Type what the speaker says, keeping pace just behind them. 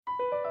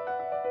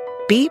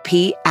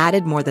BP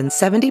added more than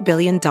 $70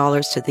 billion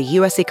to the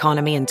U.S.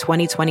 economy in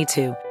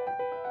 2022.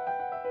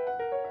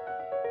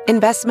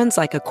 Investments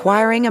like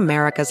acquiring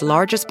America's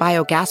largest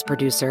biogas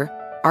producer,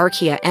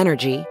 Archaea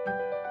Energy,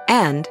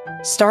 and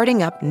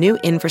starting up new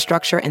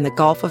infrastructure in the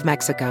Gulf of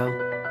Mexico.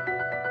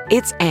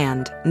 It's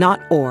and,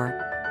 not or.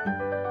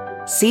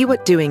 See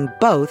what doing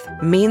both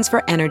means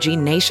for energy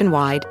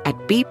nationwide at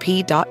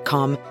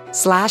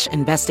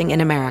bp.com/investing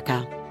in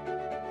America.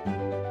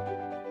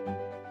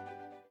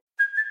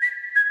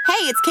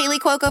 Hey, it's Kaylee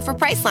Cuoco for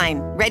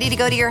Priceline. Ready to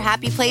go to your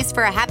happy place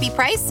for a happy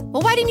price?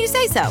 Well, why didn't you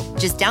say so?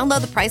 Just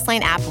download the Priceline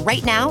app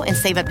right now and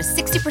save up to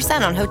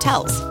 60% on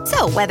hotels.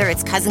 So whether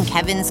it's Cousin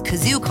Kevin's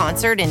Kazoo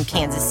Concert in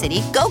Kansas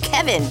City, go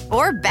Kevin,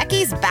 or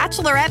Becky's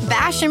Bachelorette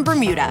Bash in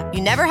Bermuda,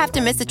 you never have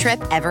to miss a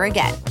trip ever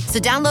again. So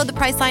download the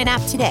Priceline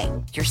app today.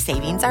 Your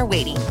savings are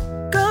waiting.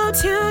 Go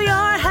to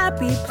your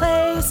happy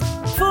place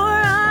for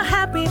a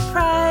happy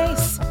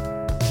price.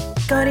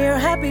 Go to your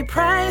happy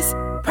price,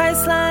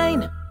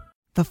 Priceline.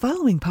 The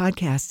following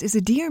podcast is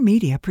a Dear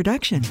Media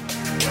production.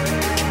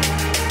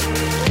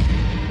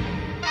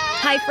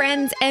 Hi,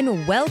 friends,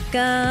 and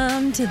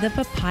welcome to the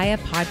Papaya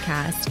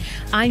Podcast.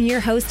 I'm your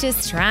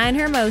hostess, trying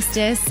her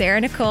mostest,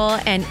 Sarah Nicole,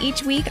 and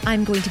each week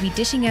I'm going to be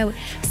dishing out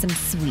some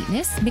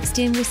sweetness mixed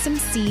in with some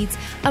seeds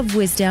of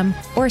wisdom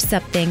or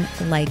something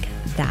like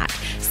that.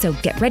 So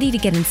get ready to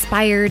get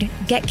inspired,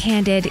 get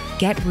candid,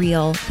 get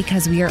real,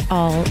 because we are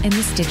all in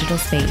this digital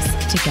space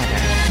together.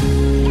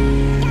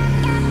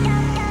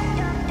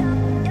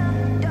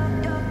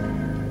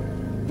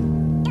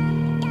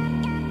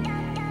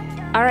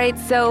 All right,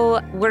 so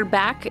we're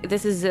back.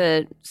 This is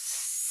a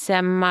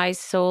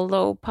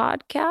semi-solo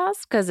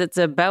podcast because it's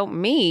about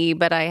me,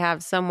 but I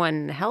have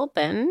someone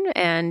helping.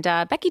 And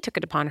Becky took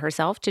it upon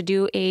herself to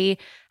do a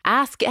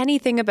Ask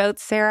Anything About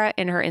Sarah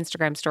in her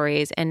Instagram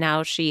stories. And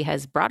now she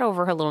has brought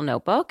over her little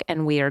notebook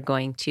and we are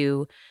going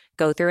to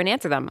go through and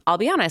answer them. I'll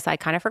be honest, I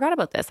kind of forgot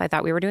about this. I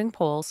thought we were doing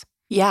polls.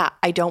 Yeah,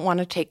 I don't want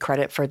to take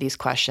credit for these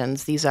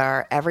questions. These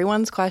are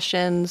everyone's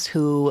questions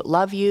who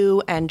love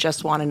you and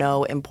just want to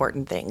know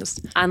important things.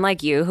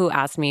 Unlike you, who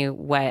asked me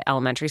what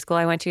elementary school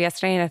I went to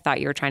yesterday, and I thought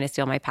you were trying to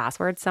steal my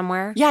password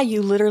somewhere. Yeah,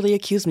 you literally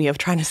accused me of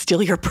trying to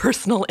steal your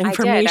personal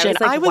information.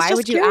 I was like, why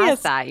would you curious.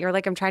 ask that? You're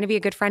like, I'm trying to be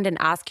a good friend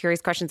and ask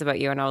curious questions about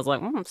you. And I was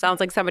like, sounds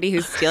like somebody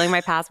who's stealing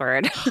my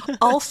password.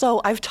 Also,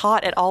 I've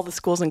taught at all the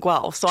schools in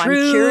Guelph, so I'm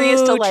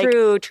curious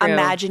to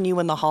imagine you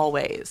in the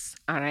hallways.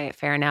 All right,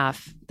 fair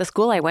enough. The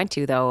school I went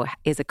to, though,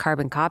 is a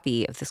carbon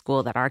copy of the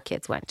school that our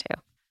kids went to.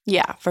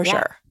 Yeah, for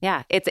sure.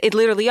 Yeah, it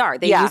literally are.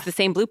 They use the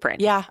same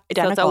blueprint. Yeah,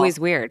 identical. So it's always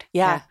weird.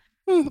 Yeah.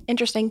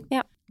 Interesting.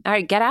 Yeah. All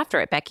right, get after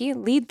it, Becky.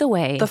 Lead the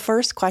way. The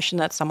first question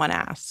that someone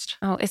asked.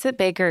 Oh, is it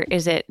big or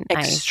is it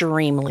nice?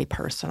 Extremely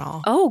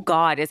personal. Oh,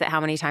 God. Is it how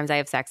many times I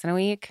have sex in a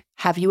week?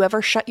 Have you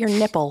ever shut your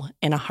nipple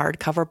in a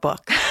hardcover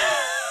book?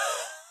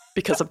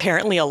 Because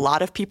apparently a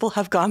lot of people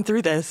have gone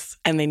through this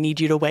and they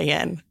need you to weigh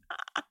in.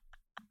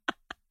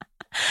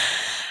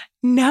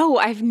 No,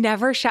 I've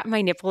never shut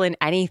my nipple in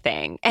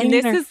anything. And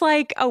this is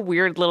like a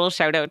weird little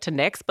shout out to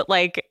Nyx, but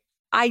like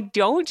I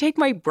don't take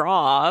my bra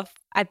off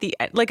at the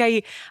end. Like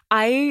I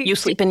You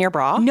sleep in your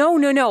bra?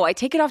 No. I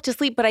take it off to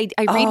sleep, but I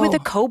read with a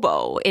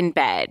Kobo in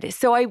bed.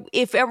 So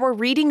if I were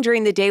reading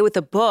during the day with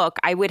a book,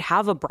 I would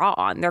have a bra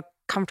on. They're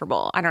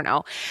comfortable. I don't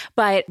know.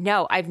 But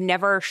no, I've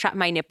never shut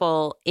my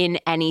nipple in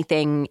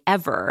anything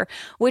ever,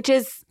 which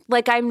is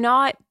like I'm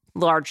not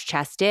large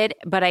chested,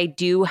 but I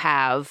do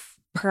have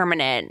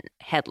permanent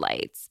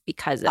headlights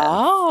because of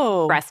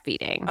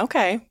breastfeeding.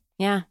 Okay.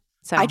 Yeah.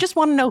 So I just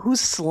want to know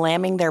who's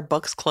slamming their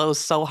books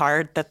closed so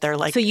hard that they're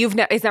like. So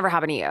it's never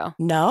happened to you?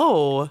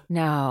 No.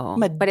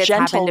 I'm a but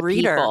gentle it's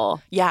reader.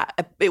 People. Yeah.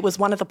 It was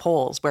one of the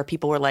polls where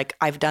people were like,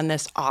 I've done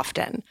this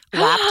often.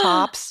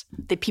 Laptops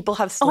that people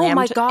have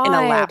slammed in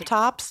a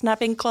laptop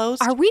snapping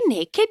closed. Are we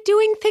naked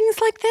doing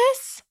things like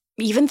this?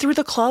 Even through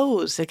the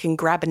clothes, it can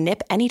grab a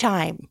nip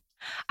anytime.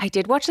 I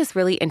did watch this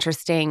really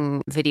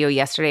interesting video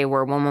yesterday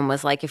where a woman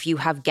was like, if you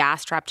have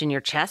gas trapped in your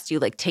chest, you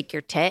like take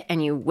your tit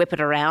and you whip it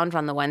around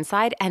on the one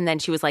side. And then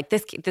she was like,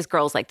 this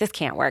girl's like, this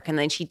can't work. And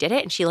then she did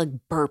it and she like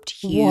burped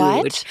huge.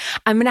 What?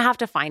 I'm going to have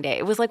to find it.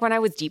 It was like when I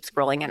was deep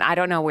scrolling and I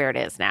don't know where it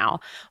is now,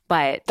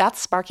 but.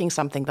 That's sparking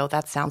something though.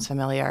 That sounds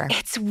familiar.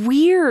 It's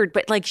weird,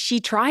 but like she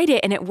tried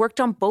it and it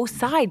worked on both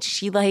sides.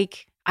 She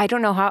like, I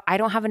don't know how, I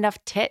don't have enough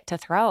tit to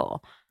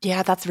throw.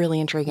 Yeah, that's really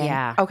intriguing.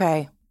 Yeah.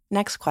 Okay.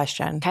 Next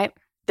question. Okay.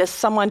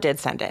 Someone did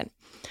send in.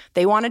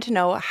 They wanted to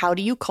know, how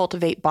do you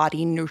cultivate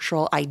body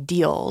neutral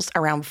ideals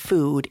around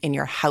food in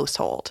your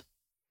household?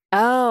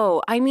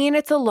 Oh, I mean,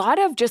 it's a lot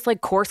of just like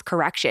course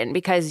correction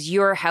because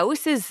your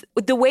house is,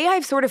 the way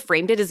I've sort of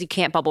framed it is you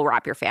can't bubble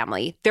wrap your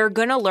family. They're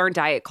going to learn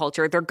diet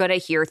culture. They're going to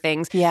hear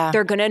things. Yeah.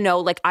 They're going to know,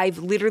 like I've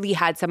literally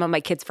had some of my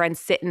kids' friends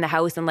sit in the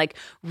house and like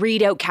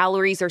read out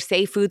calories or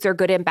say foods are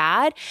good and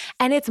bad.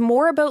 And it's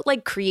more about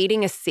like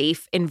creating a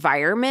safe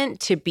environment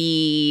to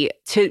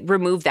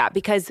remove that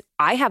because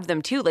I have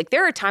them too. Like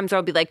there are times where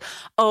I'll be like,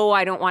 oh,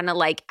 I don't want to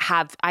like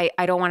have, I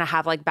don't want to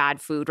have like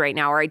bad food right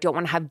now, or I don't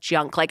want to have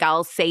junk. Like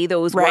I'll say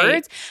those words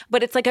words,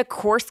 but it's like a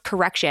course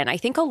correction. I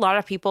think a lot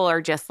of people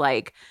are just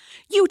like,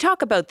 you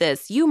talk about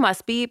this, you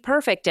must be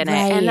perfect in it.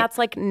 And that's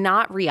like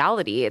not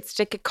reality. It's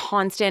like a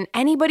constant,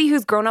 anybody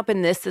who's grown up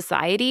in this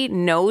society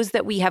knows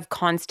that we have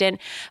constant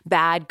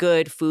bad,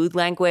 good food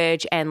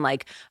language and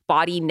like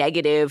body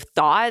negative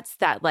thoughts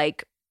that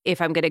like, if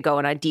I'm going to go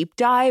on a deep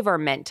dive, are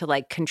meant to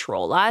like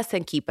control us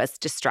and keep us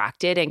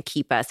distracted and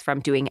keep us from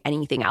doing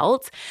anything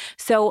else.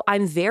 So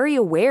I'm very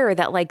aware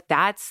that like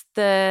that's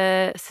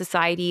the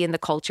society and the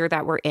culture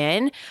that we're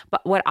in.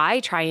 But what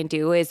I try and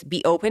do is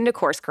be open to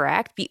course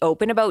correct, be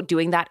open about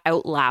doing that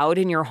out loud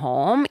in your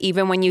home.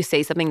 Even when you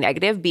say something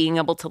negative, being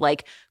able to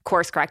like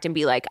course correct and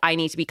be like, I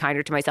need to be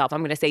kinder to myself.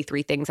 I'm going to say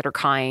 3 things that are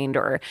kind,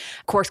 or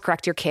course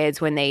correct your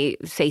kids when they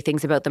say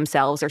things about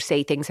themselves or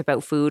say things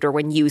about food, or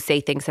when you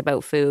say things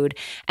about food.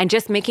 And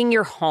just making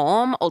your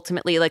home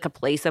ultimately like a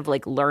place of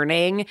like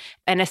learning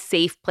and a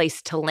safe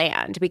place to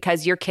land,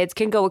 because your kids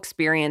can go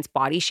experience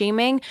body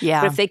shaming.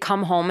 Yeah. But if they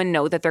come home and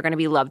know that they're going to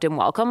be loved and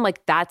welcome,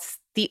 like that's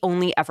the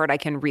only effort I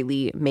can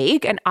really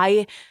make. And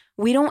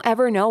we don't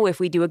ever know if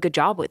we do a good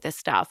job with this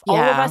stuff. All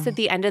of us at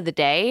the end of the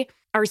day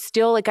are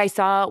still, like I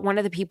saw one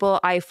of the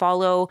people I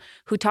follow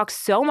who talks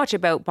so much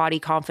about body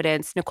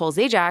confidence, Nicole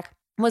Zajac,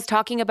 was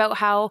talking about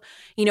how,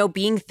 you know,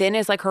 being thin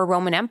is like her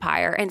Roman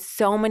Empire. And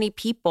so many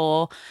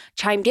people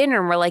chimed in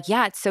and were like,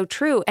 yeah, it's so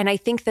true. And I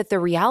think that the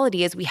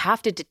reality is we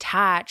have to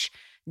detach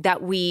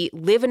that we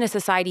live in a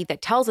society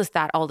that tells us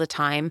that all the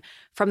time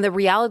from the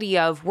reality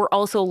of we're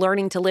also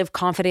learning to live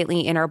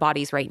confidently in our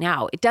bodies right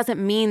now. It doesn't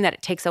mean that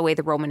it takes away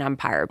the Roman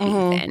Empire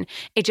being thin.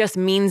 It just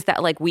means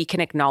that like we can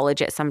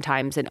acknowledge it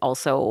sometimes and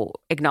also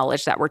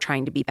acknowledge that we're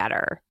trying to be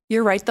better.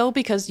 You're right, though,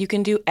 because you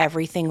can do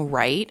everything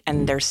right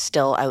and there's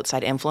still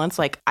outside influence.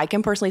 Like, I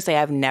can personally say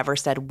I've never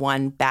said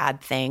one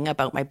bad thing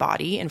about my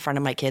body in front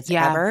of my kids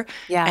ever.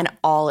 Yeah. And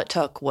all it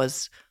took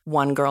was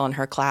one girl in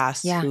her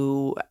class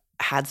who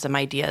had some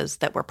ideas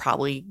that were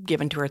probably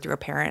given to her through a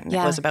parent. And it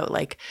was about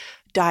like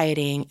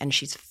dieting and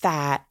she's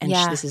fat and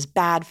this is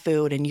bad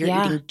food and you're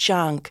eating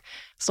junk.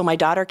 So my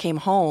daughter came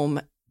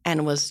home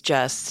and was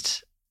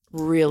just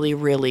really,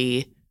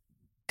 really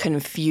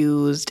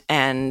confused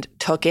and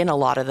took in a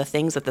lot of the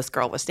things that this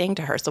girl was saying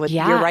to her. So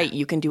you're right.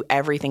 You can do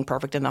everything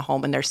perfect in the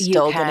home and there's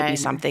still going to be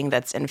something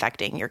that's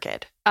infecting your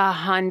kid.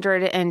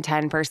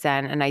 110%.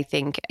 And I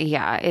think,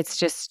 it's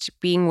just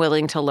being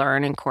willing to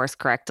learn and course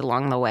correct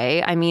along the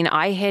way. I mean,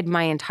 I hid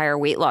my entire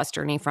weight loss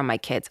journey from my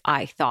kids,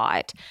 I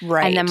thought.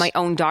 Right. And then my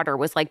own daughter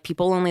was like,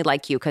 people only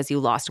like you because you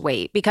lost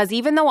weight. Because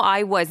even though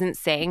I wasn't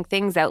saying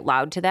things out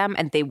loud to them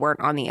and they weren't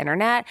on the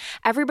internet,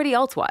 everybody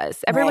else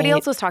was. Everybody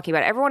else was talking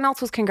about it. Everyone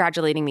else was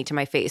congratulating me to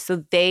my face.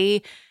 So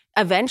they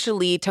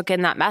eventually took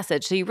in that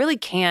message. So you really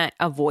can't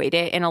avoid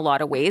it in a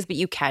lot of ways, but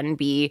you can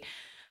be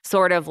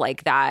sort of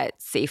like that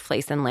safe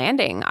place and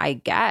landing, I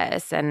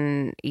guess.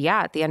 And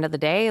at the end of the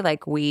day,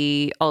 like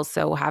we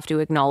also have to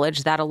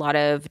acknowledge that a lot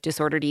of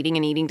disordered eating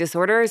and eating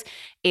disorders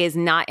is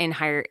not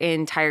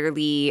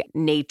entirely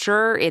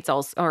nature. It's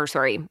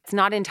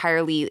not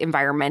entirely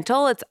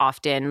environmental. It's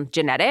often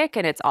genetic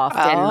and it's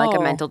often like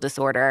a mental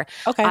disorder.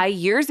 Okay. I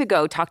years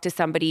ago talked to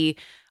somebody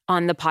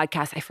on the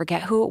podcast, I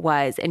forget who it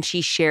was, and she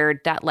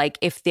shared that like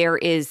if there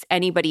is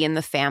anybody in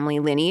the family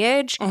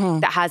lineage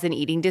that has an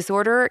eating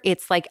disorder,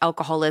 it's like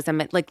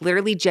alcoholism. It like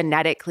literally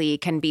genetically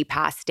can be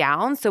passed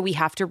down. So we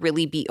have to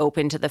really be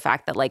open to the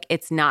fact that like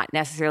it's not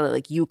necessarily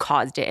like you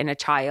caused it in a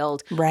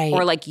child, right?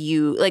 Or like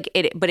you like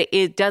it, but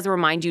it does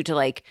remind you to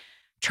like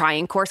try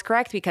and course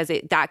correct because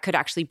that could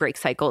actually break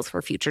cycles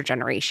for future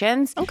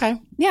generations. Okay.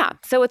 Yeah.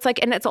 So it's like,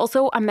 and it's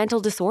also a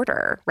mental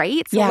disorder,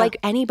 right? So like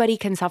anybody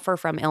can suffer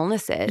from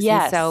illnesses.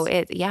 Yes.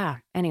 And so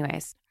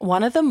anyways.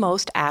 One of the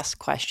most asked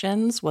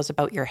questions was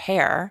about your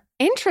hair.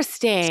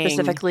 Interesting.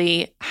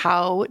 Specifically,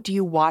 how do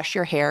you wash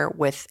your hair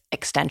with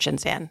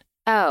extensions in?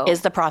 Oh.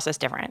 Is the process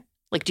different?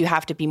 Like, do you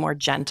have to be more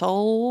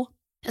gentle?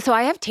 So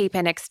I have tape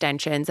and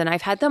extensions and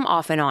I've had them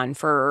off and on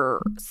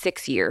for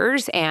 6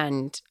 years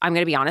and I'm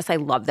going to be honest, I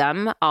love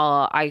them.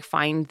 I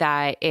find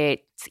that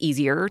it's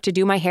easier to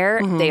do my hair.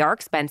 They are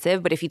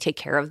expensive, but if you take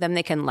care of them,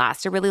 they can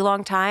last a really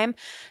long time.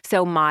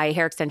 So my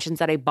hair extensions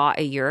that I bought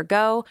a year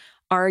ago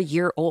are a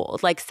year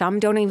old. Like some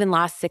don't even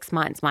last 6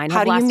 months. Mine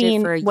have lasted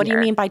for a year. What do you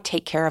mean by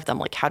take care of them?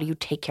 Like how do you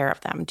take care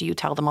of them? Do you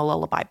tell them a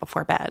lullaby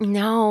before bed?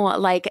 No,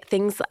 like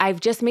things, I've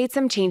just made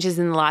some changes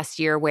in the last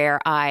year where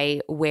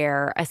I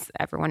wear,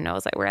 everyone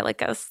knows I wear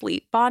like a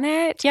sleep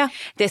bonnet. Yeah.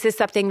 This is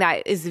something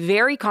that is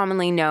very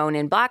commonly known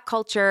in Black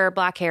culture.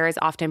 Black hair is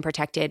often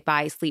protected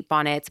by sleep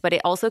bonnets, but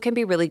it also can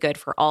be really good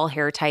for all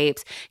hair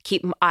types.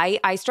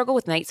 I struggle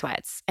with night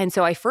sweats. And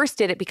so I first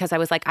did it because I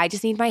was like, I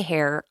just need my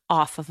hair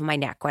off of my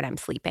neck when I'm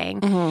sleeping.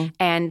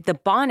 And the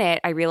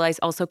bonnet, I realized,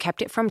 also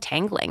kept it from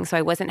tangling. So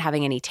I wasn't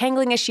having any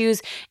tangling issues.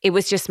 It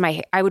was just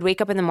I would wake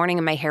up in the morning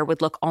and my hair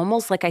would look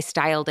almost like I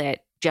styled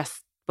it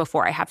just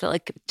before I have to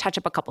like touch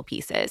up a couple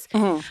pieces.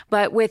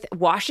 But with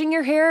washing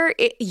your hair,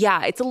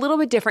 it's a little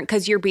bit different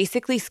because you're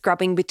basically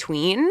scrubbing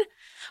between.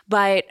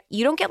 but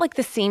you don't get like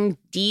the same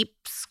deep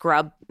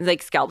scrub,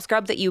 like scalp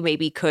scrub that you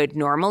maybe could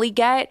normally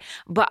get.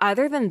 But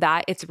other than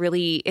that,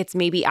 it's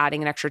maybe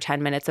adding an extra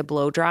 10 minutes of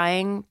blow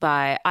drying.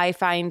 But I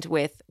find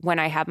when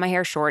I have my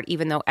hair short,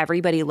 even though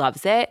everybody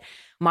loves it,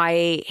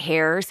 my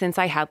hair, since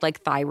I had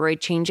like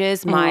thyroid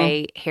changes,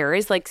 my hair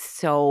is like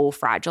so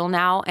fragile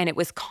now. And it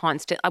was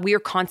we were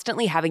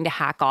constantly having to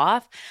hack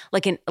off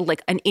like an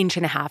inch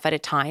and a half at a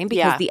time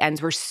because the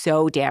ends were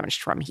so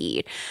damaged from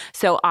heat.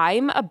 So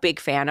I'm a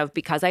big fan of,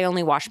 because I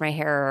only wash my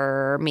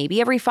hair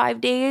maybe every 5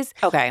 days.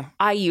 Okay.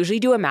 I usually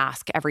do a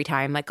mask every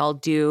time. Like I'll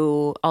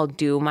do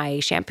my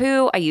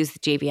shampoo. I use the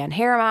JVN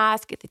hair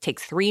mask. It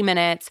takes 3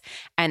 minutes,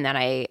 and then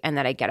I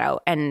get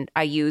out and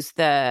I use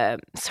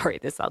sorry,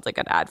 this sounds like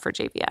an ad for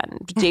JVN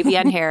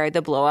hair,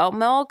 the blowout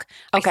milk.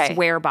 Okay. I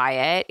swear by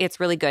it. It's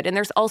really good. And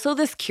there's also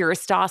this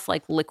Kerastase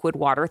like liquid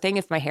water thing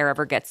if my hair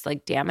ever gets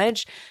like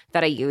damaged,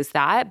 that I use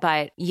that.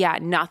 But yeah,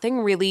 nothing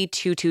really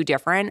too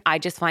different. I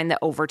just find that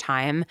over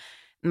time,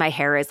 my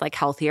hair is like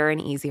healthier and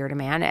easier to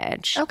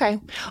manage. Okay.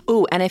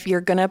 Ooh, and if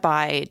you're going to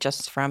buy,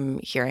 just from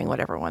hearing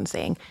what everyone's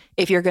saying,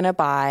 if you're going to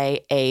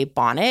buy a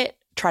bonnet,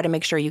 try to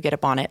make sure you get a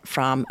bonnet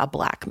from a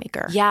black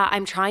maker. Yeah,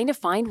 I'm trying to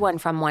find one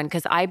from one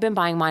because I've been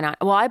buying mine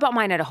I bought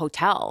mine at a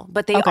hotel,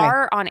 but they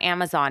are on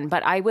Amazon,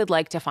 but I would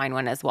like to find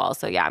one as well.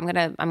 So yeah, I'm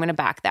going to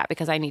back that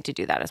because I need to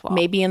do that as well.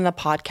 Maybe in the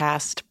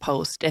podcast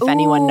post, if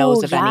anyone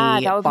knows of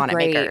any bonnet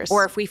makers.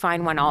 Or if we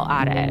find one, I'll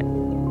add it.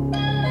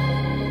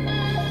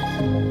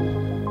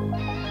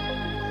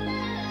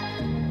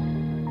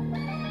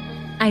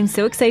 I'm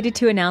so excited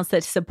to announce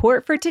that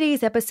support for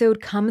today's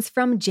episode comes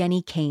from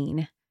Jenni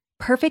Kayne.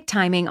 Perfect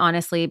timing,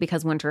 honestly,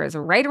 because winter is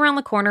right around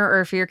the corner,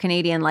 or if you're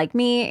Canadian like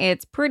me,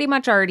 it's pretty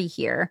much already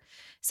here.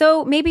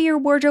 So maybe your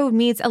wardrobe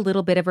needs a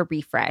little bit of a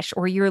refresh,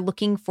 or you're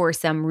looking for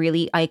some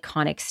really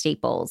iconic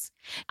staples.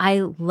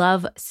 I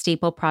love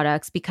staple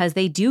products because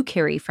they do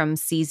carry from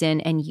season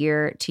and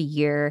year to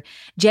year.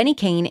 Jenni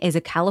Kayne is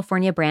a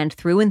California brand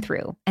through and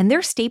through, and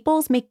their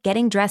staples make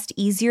getting dressed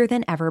easier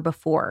than ever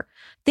before.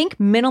 Think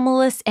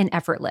minimalist and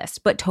effortless,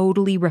 but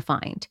totally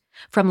refined.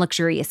 From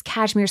luxurious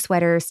cashmere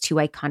sweaters to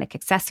iconic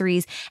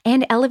accessories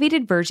and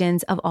elevated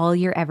versions of all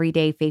your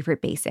everyday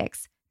favorite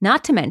basics.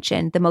 Not to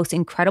mention the most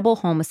incredible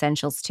home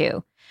essentials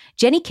too.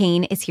 Jenni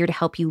Kayne is here to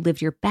help you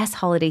live your best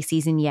holiday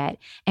season yet.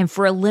 And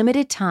for a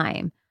limited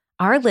time,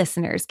 our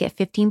listeners get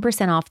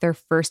 15% off their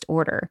first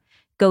order.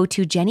 Go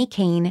to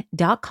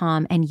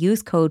jennikayne.com and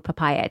use code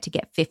papaya to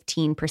get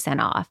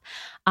 15% off.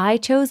 I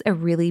chose a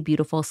really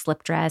beautiful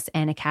slip dress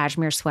and a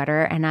cashmere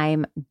sweater, and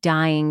I'm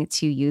dying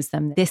to use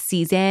them this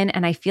season.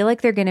 And I feel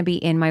like they're going to be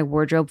in my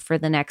wardrobe for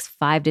the next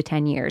 5 to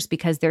 10 years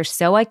because they're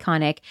so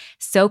iconic,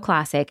 so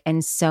classic,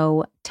 and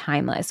so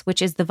timeless,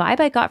 which is the vibe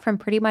I got from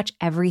pretty much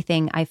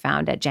everything I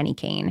found at Jenni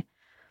Kayne.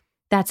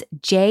 That's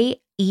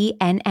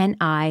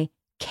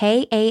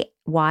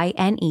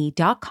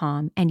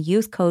JenniKayne.com and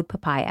use code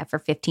papaya for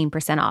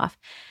 15% off.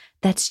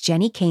 That's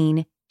Jenni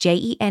Kayne,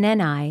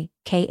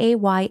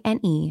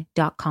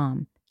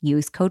 JenniKayne.com.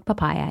 Use code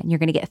papaya and you're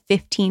going to get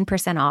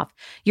 15% off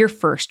your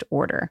first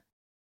order.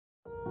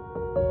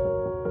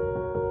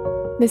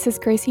 This is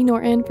Gracie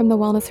Norton from the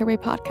Wellness Her Way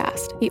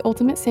podcast, the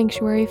ultimate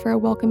sanctuary for a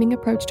welcoming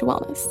approach to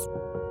wellness.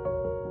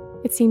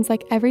 It seems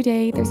like every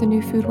day there's a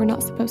new food we're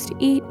not supposed to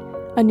eat,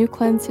 a new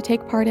cleanse to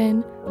take part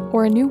in,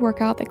 or a new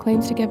workout that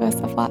claims to give us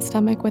a flat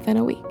stomach within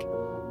a week.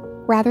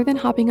 Rather than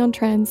hopping on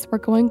trends, we're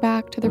going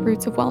back to the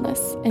roots of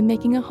wellness and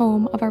making a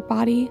home of our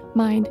body,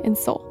 mind, and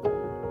soul.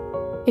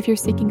 If you're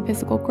seeking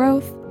physical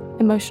growth,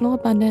 emotional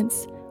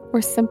abundance,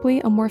 or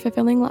simply a more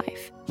fulfilling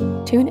life,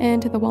 tune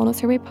in to the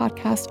Wellness Her Way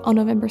podcast on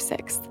November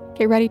 6th.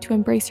 Get ready to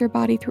embrace your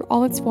body through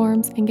all its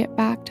forms and get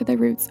back to the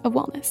roots of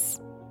wellness.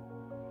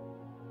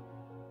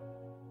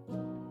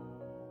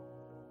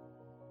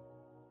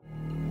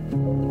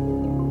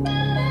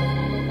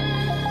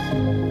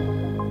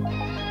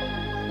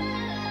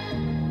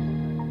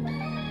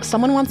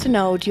 Someone wants to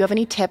know, do you have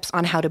any tips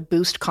on how to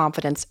boost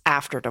confidence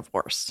after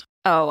divorce?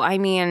 Oh, I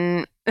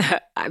mean,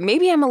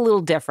 maybe I'm a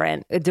little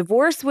different. A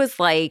divorce was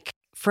like,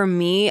 for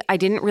me, I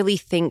didn't really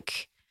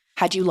think.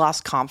 Had you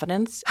lost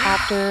confidence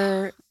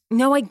after?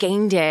 No, I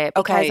gained it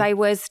because I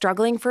was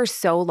struggling for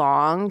so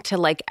long to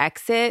like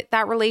exit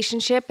that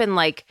relationship and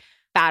like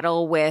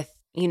battle with,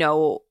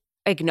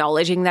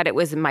 acknowledging that it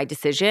was my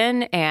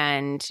decision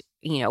and,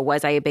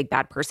 was I a big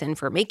bad person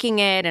for making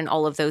it and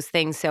all of those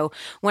things. So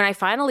when I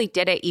finally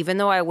did it, even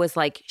though I was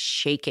like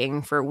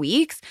shaking for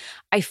weeks,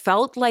 I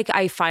felt like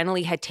I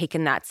finally had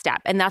taken that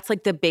step. And that's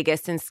like the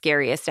biggest and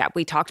scariest step.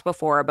 We talked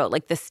before about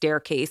like the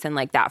staircase and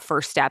like that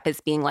first step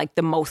as being like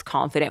the most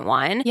confident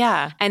one.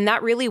 Yeah. And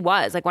that really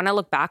was like, when I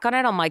look back on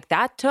it, I'm like,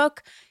 that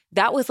took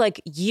that was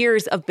like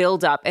years of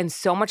buildup and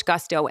so much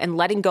gusto and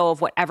letting go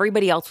of what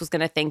everybody else was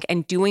going to think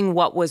and doing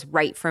what was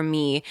right for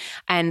me.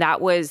 And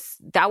that was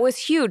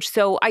huge.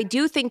 So I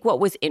do think what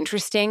was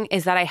interesting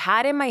is that I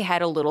had in my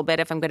head a little bit,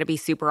 if I'm going to be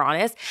super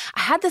honest,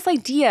 I had this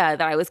idea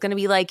that I was going to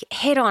be like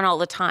hit on all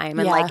the time.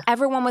 And like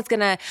everyone was going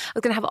to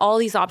have all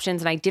these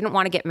options, and I didn't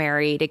want to get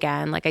married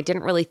again. Like I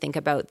didn't really think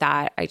about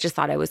that. I just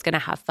thought I was going to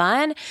have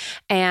fun,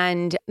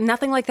 and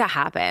nothing like that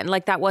happened.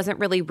 Like that wasn't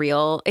really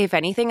real. If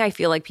anything, I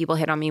feel like people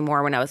hit on me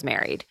more when I was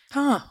married,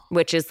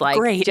 which is like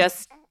great.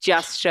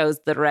 Just shows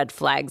the red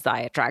flags I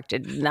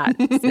attracted in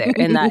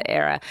that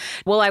era.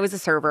 Well, I was a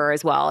server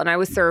as well, and I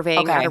was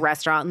serving at a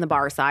restaurant in the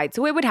bar side.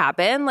 So it would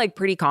happen like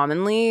pretty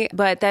commonly.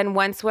 But then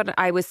once when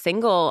I was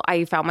single,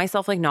 I found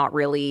myself like not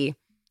really,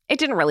 it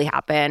didn't really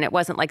happen. It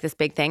wasn't like this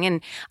big thing.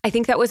 And I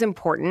think that was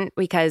important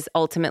because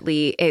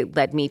ultimately it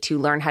led me to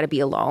learn how to be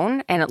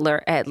alone, and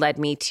it led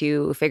me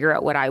to figure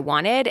out what I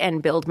wanted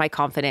and build my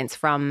confidence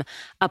from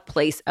a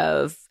place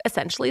of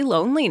essentially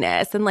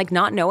loneliness and like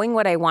not knowing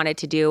what I wanted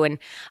to do. And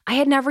I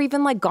had never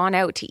even like gone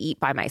out to eat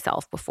by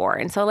myself before.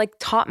 And so like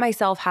taught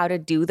myself how to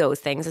do those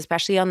things,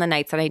 especially on the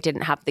nights that I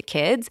didn't have the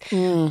kids.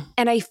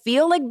 And I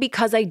feel like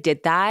because I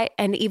did that,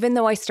 and even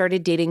though I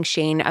started dating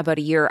Shane about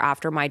a year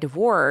after my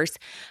divorce,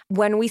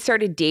 when we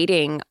started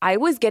dating, I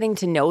was getting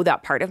to know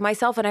that part of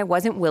myself, and I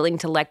wasn't willing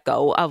to let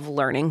go of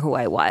learning who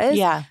I was.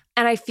 Yeah.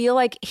 And I feel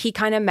like he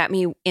kind of met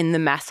me in the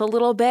mess a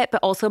little bit, but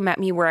also met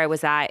me where I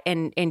was at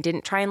and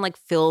didn't try and like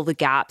fill the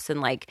gaps and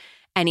like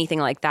anything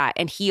like that.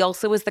 And he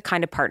also was the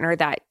kind of partner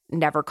that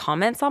never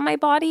comments on my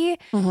body.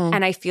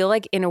 And I feel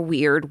like in a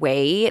weird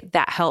way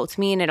that helped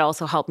me. And it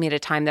also helped me at a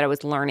time that I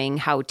was learning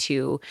how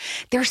to,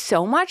 there's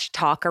so much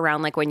talk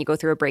around like when you go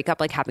through a breakup,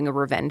 like having a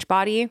revenge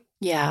body.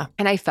 Yeah.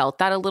 And I felt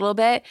that a little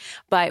bit.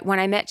 But when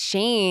I met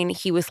Shane,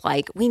 he was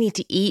like, we need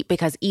to eat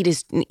because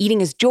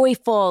eating is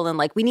joyful. And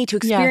like, we need to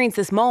experience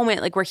this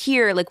moment. Like we're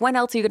here. Like when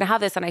else are you going to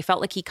have this? And I felt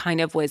like he kind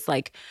of was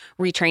like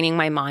retraining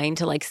my mind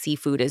to like see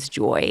food as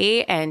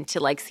joy and to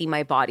like see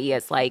my body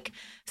as like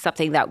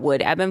something that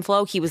would ebb and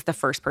flow. He was the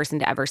first person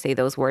to ever say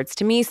those words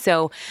to me.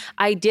 So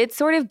I did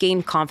sort of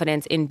gain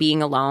confidence in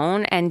being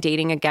alone and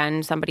dating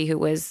again somebody who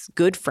was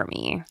good for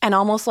me. And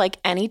almost like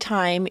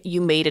anytime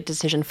you made a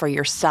decision for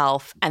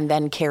yourself and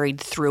then carried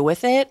through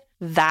with it,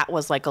 that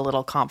was like a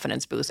little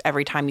confidence boost.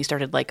 Every time you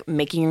started like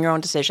making your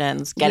own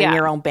decisions, getting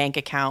your own bank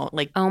account,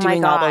 like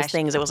doing all those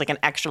things, it was like an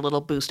extra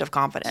little boost of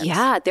confidence.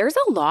 Yeah, there's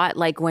a lot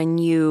like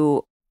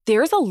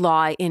there's a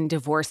lot in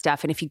divorce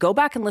stuff. And if you go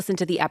back and listen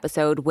to the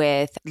episode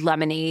with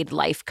Lemonade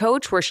Life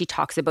Coach, where she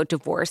talks about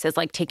divorce as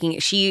like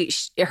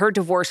her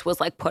divorce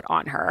was like put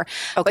on her.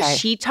 Okay. But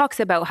she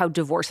talks about how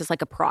divorce is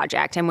like a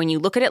project. And when you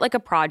look at it like a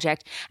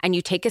project and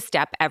you take a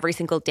step every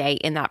single day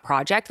in that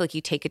project, like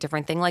you take a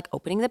different thing like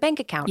opening the bank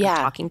account or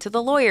talking to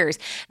the lawyers,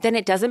 then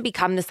it doesn't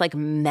become this like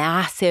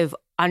massive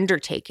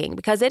undertaking,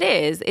 because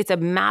it's a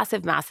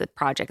massive, massive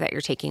project that you're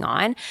taking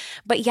on.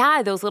 But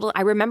yeah,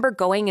 I remember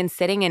going and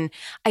sitting, and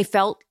I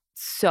felt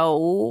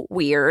so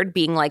weird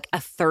being like a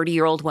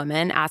 30-year-old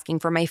woman asking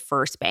for my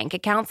first bank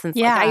account since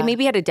like I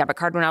maybe had a debit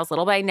card when I was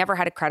little, but I never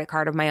had a credit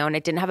card of my own. I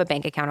didn't have a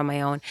bank account of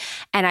my own.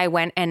 And I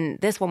went, and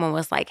this woman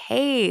was like,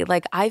 hey,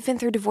 like I've been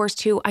through divorce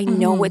too. I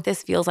know what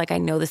this feels like. I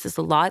know this is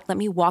a lot. Let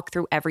me walk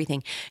through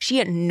everything. She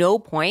at no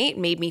point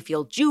made me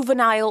feel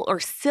juvenile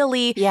or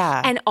silly.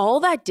 Yeah. And all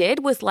that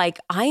did was like,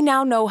 I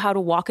now know how to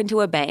walk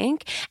into a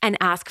bank and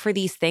ask for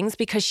these things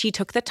because she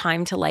took the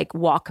time to like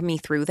walk me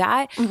through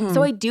that.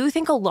 So I do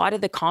think a lot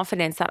of the confidence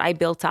that I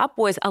built up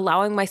was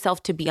allowing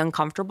myself to be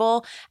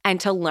uncomfortable and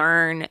to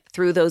learn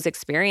through those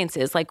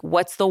experiences. Like,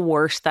 what's the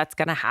worst that's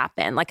going to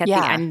happen? Like at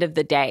the end of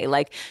the day,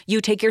 like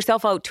you take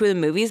yourself out to the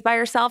movies by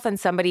yourself and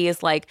somebody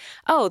is like,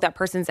 oh, that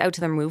person's out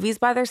to the movies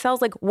by themselves.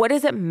 Like, what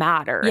does it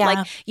matter? Yeah.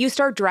 Like you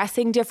start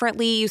dressing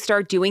differently. You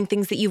start doing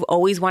things that you've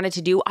always wanted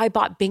to do. I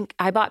bought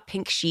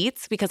pink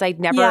sheets because I'd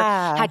never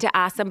had to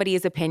ask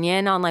somebody's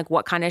opinion on like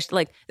what kind of,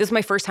 like this was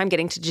my first time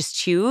getting to just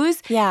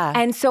choose. Yeah.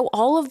 And so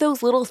all of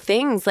those little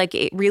things, like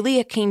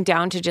it came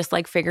down to just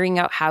like figuring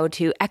out how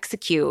to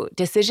execute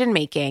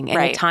decision-making in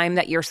a time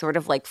that you're sort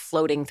of like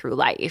floating through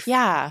life.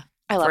 Yeah.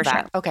 I love that.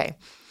 Sure. Okay.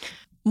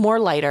 More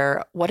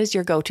lighter, what is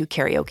your go-to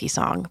karaoke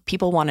song?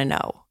 People want to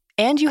know.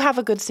 And you have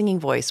a good singing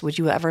voice. Would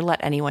you ever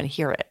let anyone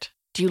hear it?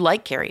 Do you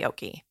like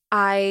karaoke?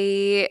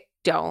 I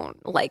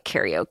don't like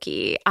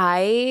karaoke.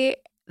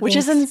 Which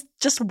isn't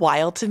just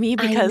wild to me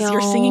because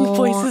your singing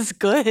voice is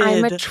good.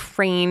 I'm a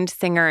trained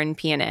singer and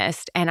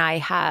pianist, and I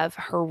have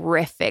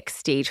horrific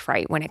stage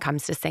fright when it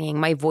comes to singing.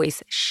 My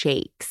voice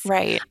shakes.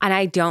 Right. And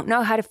I don't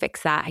know how to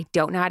fix that. I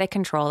don't know how to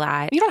control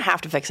that. You don't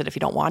have to fix it if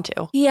you don't want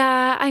to.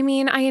 Yeah. I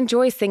mean, I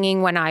enjoy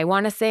singing when I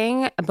want to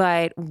sing,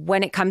 but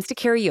when it comes to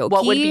karaoke.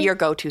 What would be your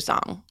go-to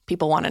song?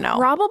 People want to know.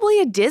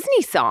 Probably a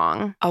Disney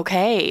song.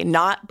 Okay.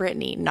 Not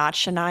Britney, not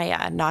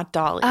Shania, not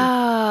Dolly.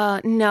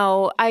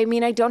 No. I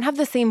mean, I don't have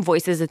the same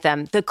voices as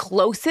them. The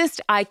closest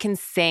I can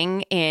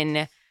sing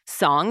in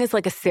song is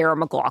like a Sarah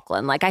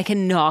McLachlan. Like I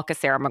can knock a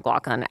Sarah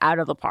McLachlan out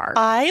of the park.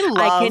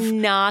 I can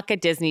knock a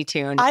Disney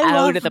tune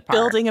out of the park.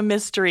 Building a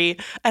mystery,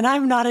 and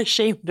I'm not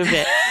ashamed of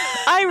it.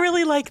 I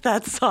really like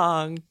that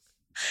song.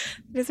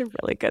 It is a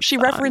really good She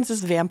song.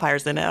 references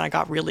vampires in it, and I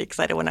got really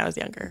excited when I was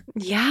younger.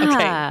 Yeah.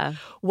 Okay.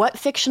 What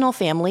fictional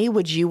family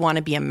would you want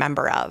to be a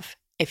member of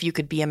if you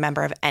could be a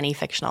member of any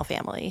fictional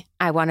family?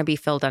 I want to be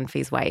Phil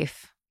Dunphy's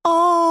wife.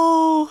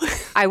 Oh,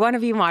 I want to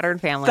be Modern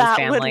Family's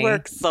family. That would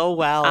work so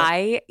well.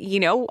 I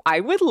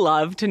would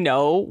love to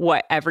know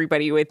what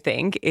everybody would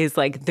think is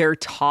like their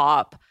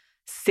top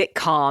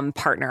sitcom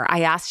partner.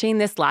 I asked Shane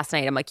this last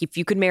night. I'm like, if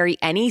you could marry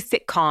any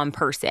sitcom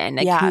person,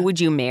 like who would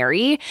you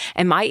marry?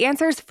 And my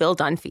answer is Phil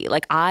Dunphy.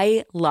 Like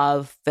I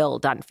love Phil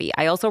Dunphy.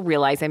 I also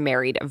realize I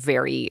married a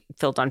very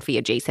Phil Dunphy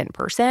adjacent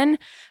person,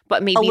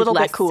 but maybe a little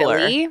less bit cooler.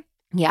 Silly.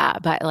 Yeah,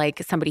 but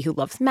like somebody who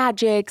loves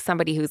magic,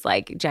 somebody who's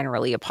like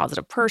generally a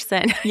positive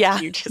person. Yeah,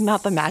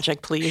 not the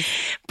magic, please.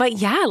 But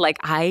yeah, like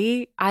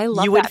I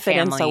love you would that fit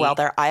family. in so well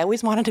there. I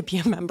always wanted to be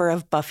a member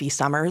of Buffy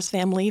Summers'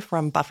 family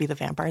from Buffy the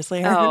Vampire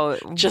Slayer. Oh,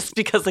 just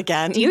because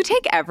again. Do you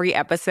take every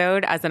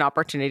episode as an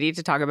opportunity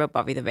to talk about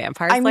Buffy the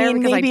Vampire Slayer? I mean,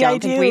 because maybe I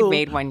don't think we've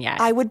made one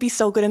yet. I would be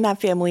so good in that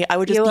family. I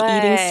would just be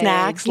eating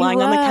snacks, lying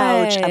on the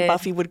couch, and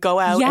Buffy would go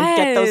out and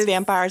get those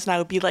vampires, and I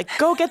would be like,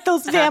 "Go get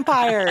those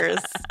vampires!"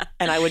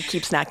 And I would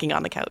keep snacking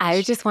on the couch.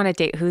 I just want to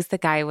date. Who's the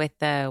guy with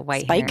the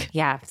white Spike? hair?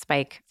 Yeah,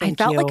 Spike. Thank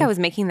I felt you. like I was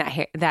making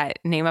that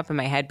name up in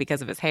my head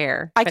because of his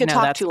hair. I But could no,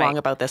 talk that's too Spike. long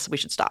about this. We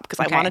should stop because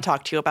Okay. I want to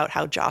talk to you about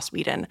how Joss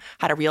Whedon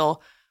had a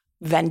real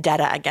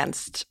vendetta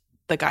against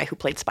the guy who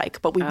played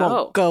Spike, but we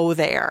won't go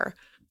there.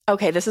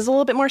 Okay, this is a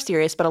little bit more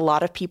serious, but a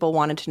lot of people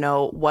wanted to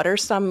know what are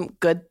some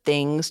good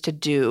things to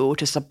do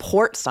to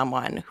support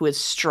someone who is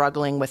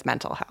struggling with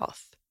mental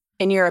health,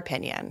 in your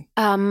opinion?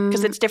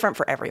 Because it's different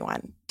for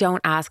everyone.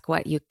 Don't ask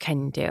what you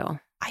can do.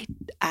 I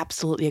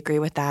absolutely agree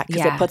with that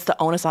because it puts the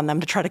onus on them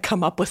to try to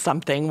come up with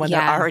something when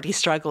they're already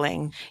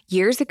struggling.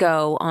 Years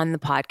ago on the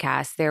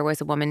podcast, there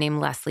was a woman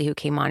named Leslie who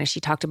came on and she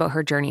talked about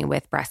her journey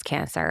with breast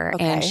cancer.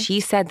 Okay. And she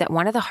said that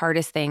one of the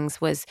hardest things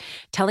was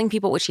telling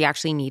people what she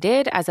actually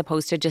needed as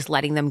opposed to just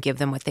letting them give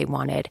them what they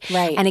wanted.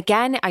 Right. And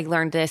again, I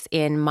learned this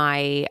in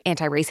my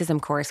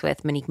anti-racism course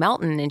with Monique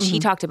Melton. And she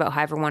talked about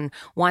how everyone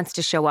wants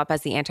to show up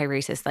as the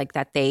anti-racist like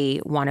that they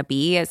want to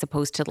be as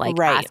opposed to like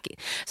asking.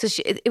 So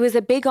it was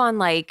a big on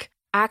like,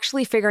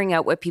 actually figuring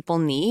out what people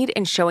need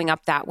and showing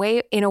up that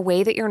way in a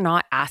way that you're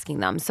not asking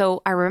them.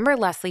 So I remember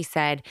Leslie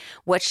said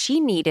what she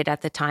needed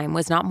at the time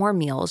was not more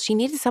meals. She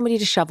needed somebody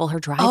to shovel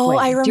her driveway. Oh,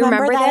 I remember, Do you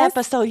remember that this?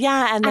 episode.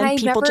 Yeah. And then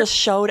people just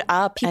showed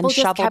up and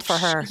shoveled for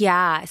her.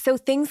 Yeah. So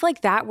things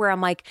like that where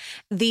I'm like,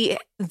 you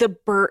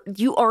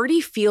already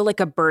feel like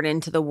a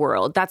burden to the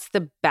world. That's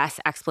the best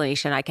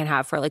explanation I can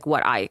have for like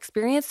what I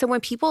experienced. So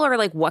when people are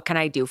like, what can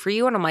I do for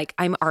you? And I'm like,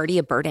 I'm already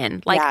a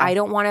burden. Like I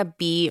don't want to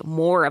be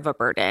more of a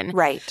burden.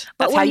 Right.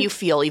 That's how you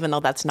feel, even though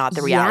that's not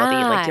the reality.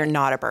 Like you're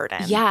not a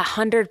burden. Yeah,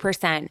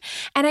 100%.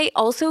 And I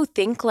also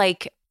think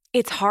like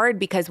it's hard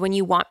because when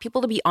you want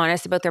people to be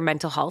honest about their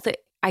mental health,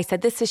 I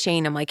said this to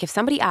Shane, I'm like, if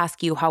somebody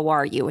asks you, how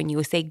are you? And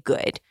you say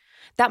good,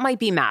 that might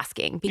be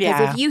masking.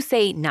 Because if you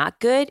say not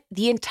good,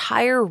 the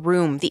entire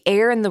room, the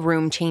air in the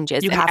room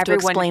changes. You have to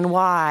explain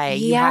why.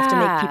 You have to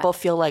make people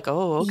feel like,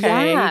 oh,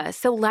 okay. Yeah.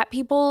 So let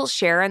people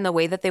share in the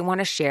way that they want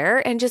to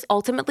share and just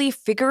ultimately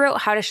figure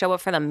out how to show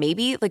up for them.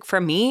 Maybe like for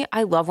me,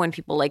 I love when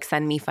people like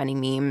send me funny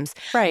memes.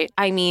 Right.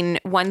 I mean,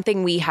 one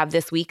thing we have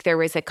this week, there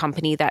was a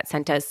company that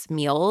sent us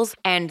meals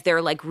and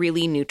they're like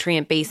really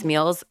nutrient-based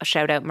meals.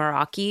 Shout out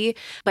Meraki.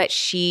 But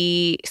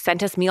she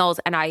sent us meals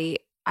and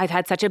I've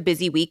had such a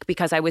busy week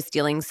because I was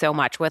dealing so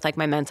much with like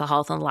my mental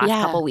health in the last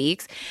couple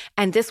weeks.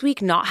 And this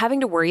week, not having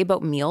to worry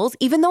about meals,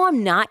 even though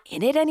I'm not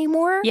in it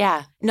anymore,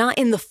 not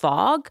in the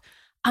fog,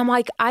 I'm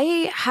like,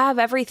 I have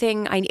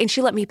everything. And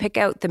she let me pick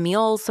out the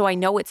meals so I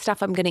know what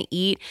stuff I'm going to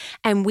eat.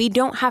 And we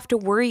don't have to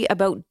worry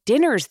about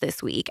dinners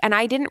this week. And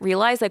I didn't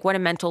realize like what a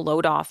mental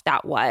load off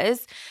that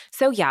was.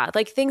 So yeah,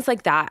 like things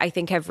like that I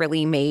think have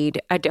really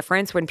made a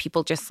difference when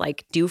people just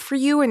like do for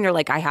you and they're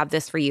like, I have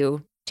this for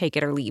you. Take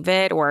it or leave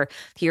it, or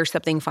here's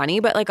something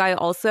funny. But like, I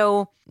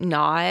also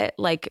not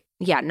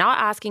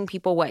asking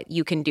people what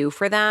you can do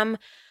for them.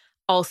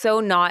 Also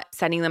not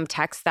sending them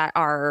texts that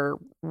are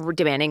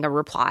demanding a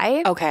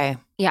reply. Okay.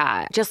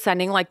 Yeah. Just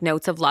sending like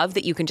notes of love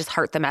that you can just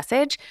heart the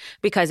message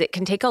because it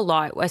can take a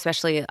lot,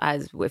 especially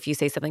as if you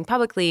say something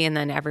publicly and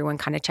then everyone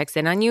kind of checks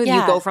in on you.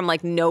 Yeah. You go from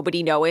like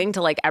nobody knowing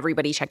to like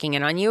everybody checking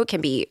in on you. It can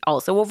be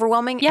also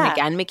overwhelming and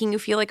again, making you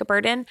feel like a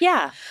burden.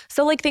 Yeah.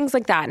 So like things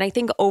like that. And I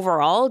think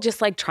overall,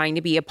 just like trying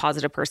to be a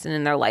positive person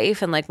in their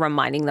life and like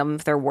reminding them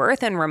of their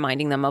worth and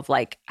reminding them of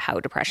like how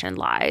depression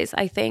lies,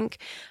 I think.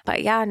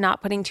 But yeah,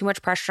 not putting too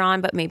much pressure on,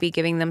 but maybe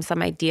giving them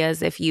some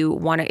ideas if you're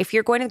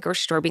going to the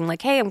grocery store being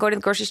like, hey, I'm going to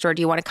the grocery store.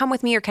 Do you want to come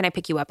with me or can I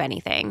pick you up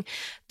anything?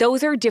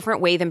 Those are a different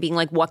way than being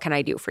like, what can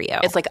I do for you?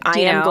 It's like, I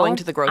am going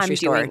to the grocery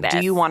store. Do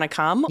you want to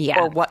come?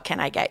 Yeah. Or what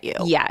can I get you?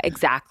 Yeah,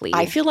 exactly.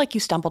 I feel like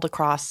you stumbled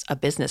across a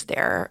business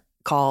there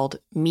called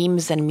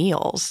Memes and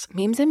Meals.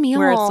 Memes and Meals.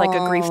 Where it's like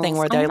a grief thing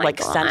where they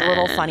send a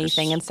little funny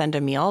thing and send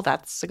a meal.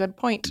 That's a good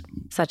point.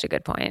 Such a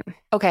good point.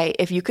 Okay,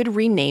 if you could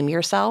rename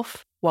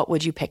yourself, what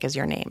would you pick as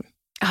your name?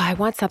 Oh, I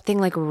want something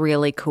like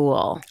really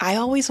cool. I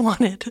always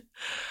wanted.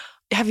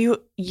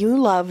 You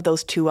love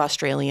those 2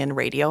 Australian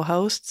radio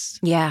hosts?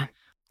 Yeah.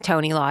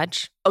 Tony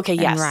Lodge. Okay,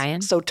 yes. And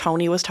Ryan. So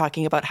Tony was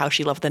talking about how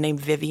she loved the name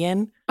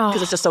Vivian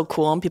because it's just so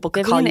cool and people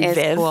could Vivian call you is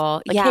Viv.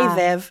 Cool. Like, hey,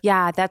 Viv.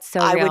 Yeah, that's so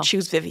I real. would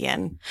choose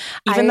Vivian.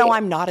 Even though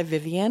I'm not a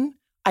Vivian,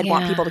 I'd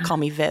want people to call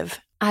me Viv.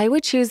 I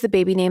would choose the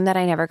baby name that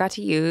I never got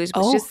to use,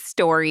 which is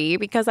Story,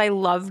 because I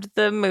loved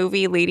the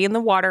movie Lady in the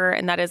Water,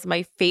 and that is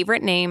my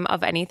favorite name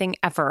of anything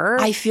ever.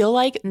 I feel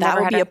like that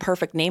would be a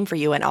perfect name for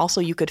you, and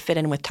also you could fit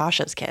in with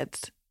Tasha's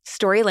kids.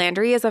 Story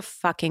Landry is a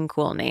fucking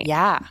cool name.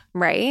 Yeah.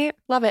 Right?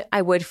 Love it.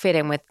 I would fit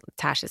in with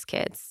Tasha's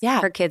kids.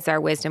 Yeah. Her kids are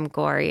wisdom,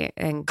 glory,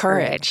 and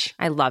courage.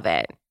 I love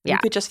it. Yeah. You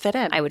could just fit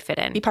in. I would fit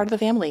in. Be part of the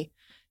family.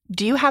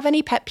 Do you have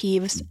any pet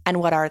peeves, and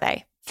what are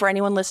they? For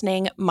anyone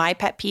listening, my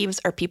pet peeves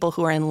are people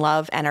who are in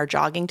love and are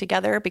jogging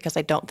together because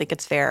I don't think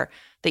it's fair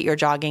that you're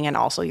jogging and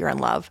also you're in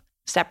love.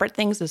 Separate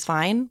things is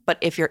fine, but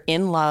if you're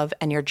in love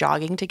and you're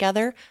jogging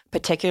together,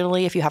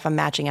 particularly if you have a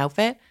matching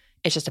outfit,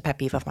 it's just a pet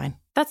peeve of mine.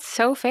 That's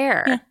so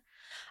fair. Yeah.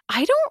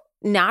 I don't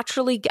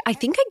naturally, I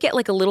think I get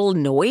like a little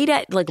annoyed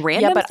at like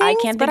random things. I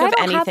can't think of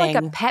anything. I don't have like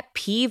a pet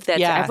peeve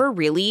that's ever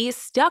really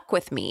stuck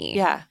with me.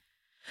 Yeah.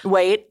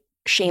 Wait,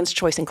 Shane's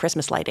choice in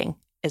Christmas lighting.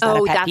 Is that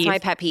a pet that's peeve? my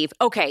pet peeve.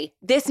 Okay,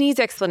 this needs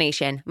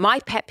explanation. My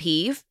pet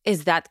peeve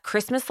is that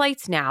Christmas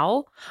lights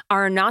now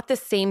are not the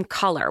same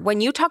color.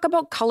 When you talk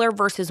about color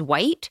versus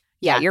white,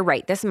 yeah, you're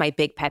right. This is my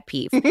big pet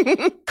peeve.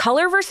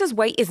 Color versus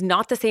white is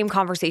not the same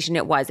conversation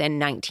it was in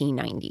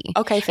 1990.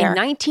 Okay, fair. In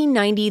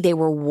 1990, they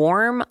were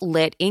warm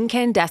lit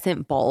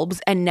incandescent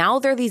bulbs, and now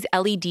they're these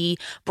LED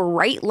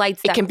bright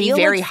lights that can be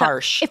very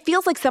harsh. It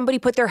feels like somebody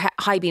put their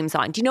high beams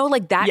on. Do you know,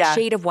 like that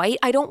shade of white?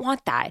 I don't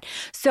want that.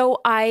 So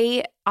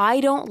I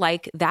don't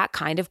like that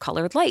kind of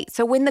colored light.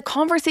 So when the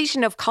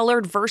conversation of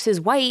colored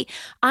versus white,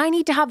 I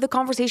need to have the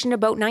conversation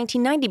about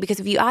 1990, because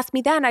if you asked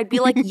me then, I'd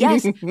be like,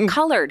 yes,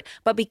 colored.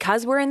 But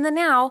because we're in the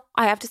now,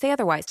 I have to say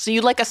otherwise. So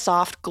you like a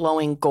soft,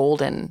 glowing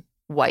golden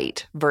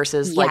white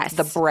versus like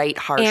the bright,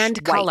 harsh and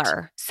white.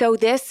 Color. So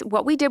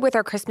what we did with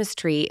our Christmas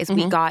tree is I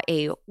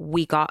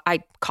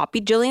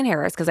copied Jillian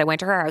Harris because I went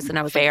to her house and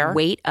I was like,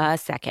 wait a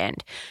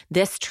second.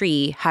 This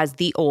tree has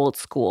the old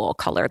school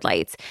colored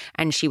lights.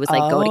 And she was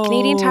like, go to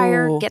Canadian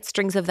Tire, get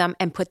strings of them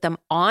and put them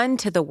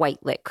onto the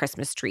white lit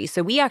Christmas tree.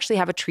 So we actually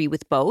have a tree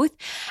with both.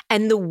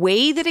 And the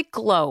way that it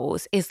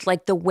glows is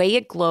like the way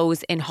it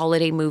glows in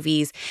holiday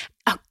movies.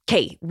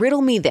 Okay,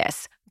 riddle me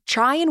this.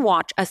 Try and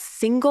watch a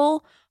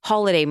single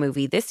holiday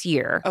movie this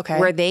year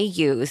where they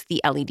use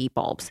the LED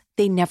bulbs.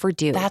 They never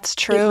do. That's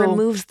true. It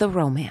removes the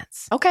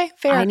romance. Okay,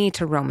 fair. I need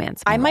to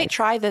romance my I might life.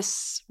 try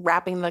this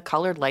wrapping the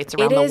colored lights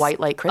around the white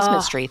light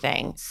Christmas tree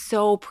thing.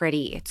 So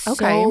pretty. It's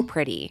so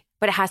pretty.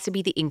 But it has to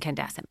be the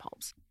incandescent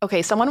bulbs.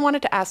 Okay, someone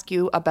wanted to ask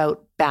you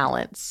about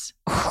balance.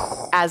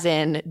 As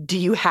in, do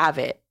you have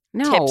it?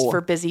 No. Tips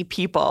for busy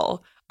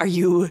people. Are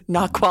you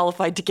not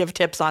qualified to give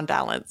tips on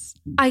balance?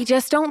 I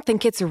just don't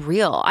think it's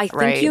real. I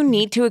think you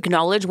need to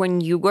acknowledge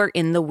when you are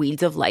in the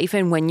weeds of life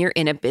and when you're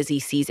in a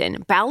busy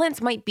season.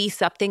 Balance might be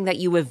something that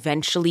you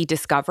eventually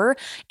discover.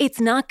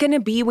 It's not going to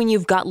be when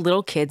you've got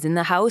little kids in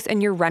the house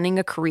and you're running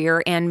a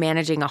career and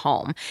managing a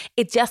home.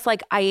 It's just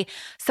like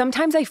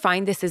sometimes I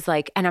find this is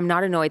like, and I'm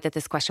not annoyed that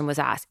this question was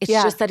asked. It's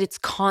just that it's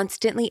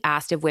constantly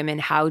asked of women,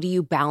 how do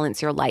you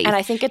balance your life? And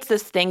I think it's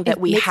this thing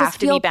that we have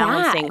to be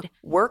balancing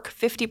work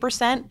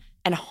 50%.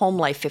 And home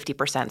life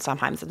 50%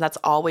 sometimes. And that's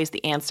always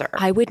the answer.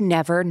 I would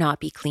never not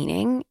be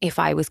cleaning if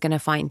I was going to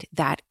find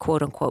that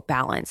quote unquote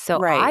balance.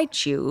 So I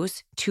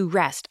choose to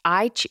rest.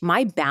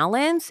 My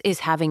balance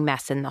is having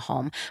mess in the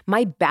home.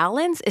 My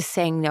balance is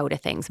saying no to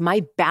things.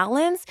 My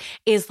balance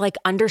is like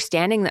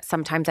understanding that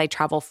sometimes I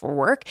travel for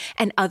work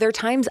and other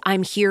times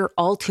I'm here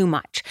all too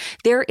much.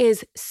 There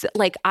is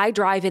like I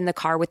drive in the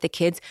car with the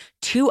kids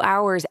 2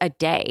 hours a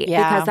day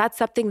because that's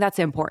something that's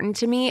important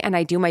to me and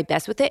I do my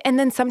best with it. And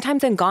then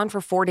sometimes I'm gone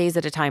for 4 days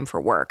at a time for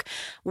work.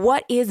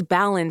 What is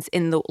balance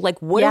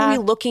what are we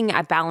looking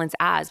at balance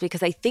as?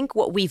 Because I think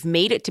what we've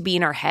made it to be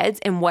in our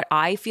heads and what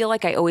I feel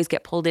like I always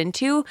get pulled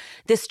into,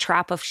 this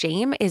trap of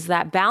shame, is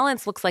that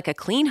balance looks like a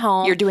clean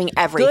home. You're doing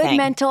everything. Good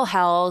mental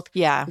health.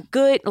 Yeah.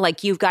 Good,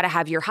 like you've got to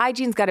have your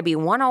hygiene's got to be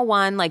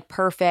 101, like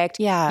perfect.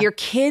 Yeah. Your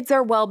kids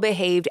are well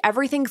behaved.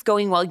 Everything's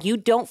going well. You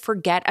don't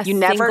forget a you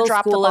single never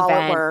drop school the ball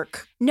event. At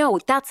work. No,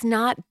 that's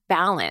not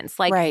balance.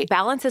 Like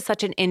balance is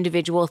such an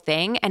individual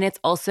thing. And it's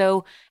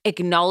also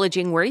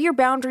acknowledging where your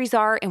boundaries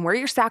are and where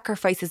your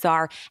sacrifices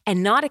are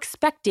and not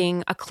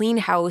expecting a clean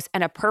house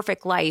and a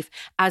perfect life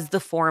as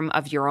the form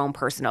of your own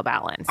personal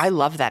balance. I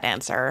love that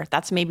answer.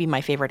 That's maybe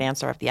my favorite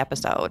answer of the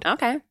episode.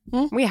 Okay.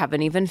 We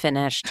haven't even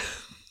finished.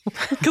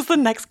 Because the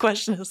next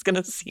question is going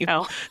to seem...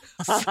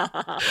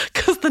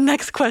 Because the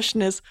next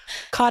question is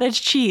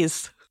cottage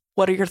cheese.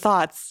 What are your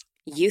thoughts?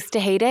 Used to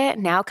hate it,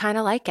 now kind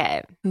of like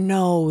it.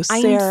 No,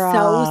 Sarah. I'm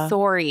so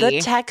sorry.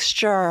 The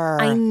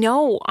texture. I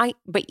know.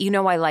 But you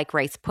know I like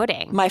rice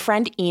pudding. My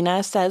friend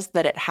Ina says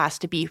that it has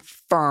to be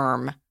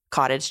firm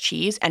cottage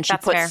cheese, and she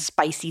puts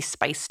spicy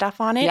spice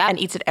stuff on it and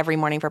eats it every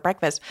morning for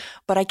breakfast.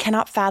 But I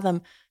cannot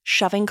fathom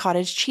shoving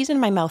cottage cheese in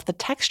my mouth. The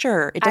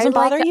texture, it doesn't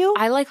bother you?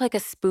 I like a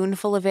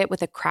spoonful of it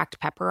with a cracked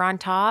pepper on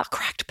top.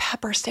 Cracked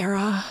pepper,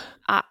 Sarah.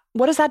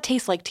 What does that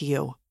taste like to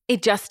you?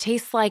 It just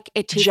tastes like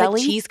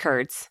jelly? Like cheese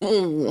curds.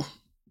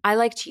 I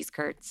like cheese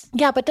curds.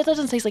 Yeah, but that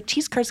doesn't taste like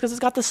cheese curds because it's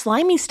got the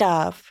slimy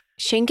stuff.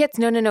 Shane gets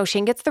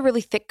Shane gets the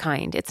really thick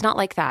kind. It's not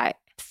like that.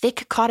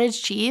 Thick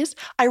cottage cheese?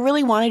 I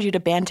really wanted you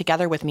to band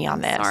together with me on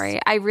this. Sorry.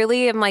 I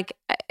really am like,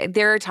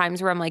 there are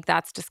times where I'm like,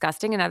 that's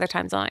disgusting. And other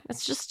times I'm like,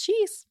 it's just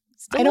cheese.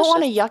 It's I don't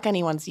want to yuck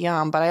anyone's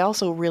yum, but I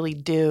also really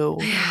do.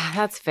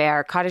 That's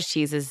fair. Cottage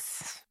cheese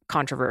is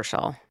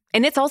controversial.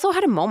 And it's also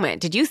had a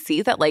moment. Did you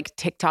see that like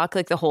TikTok,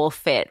 like the whole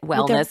fit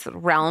wellness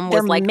realm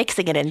was like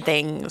mixing it in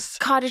things.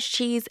 Cottage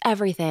cheese,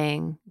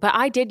 everything. But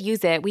I did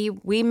use it.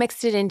 We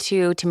mixed it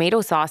into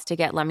tomato sauce to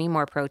get Lemmy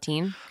more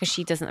protein because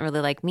she doesn't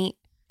really like meat.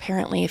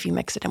 Apparently, if you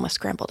mix it in with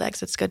scrambled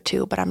eggs, it's good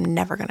too, but I'm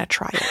never going to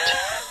try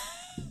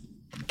it.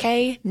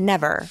 Okay?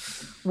 Never.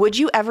 Would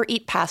you ever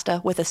eat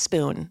pasta with a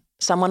spoon?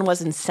 Someone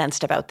was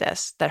incensed about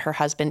this, that her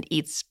husband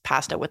eats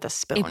pasta with a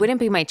spoon. It wouldn't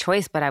be my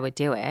choice, but I would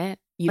do it.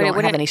 You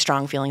don't have any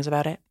strong feelings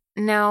about it?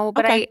 No,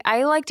 but okay.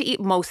 I like to eat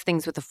most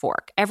things with a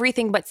fork.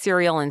 Everything but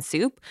cereal and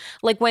soup.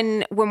 Like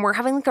when we're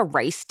having like a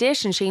rice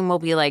dish and Shane will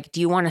be like,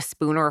 do you want a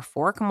spoon or a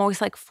fork? I'm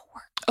always like, fork.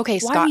 Okay,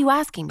 Why are you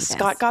asking me this?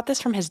 Scott got this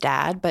from his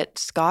dad, but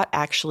Scott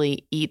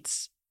actually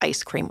eats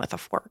ice cream with a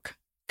fork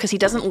because he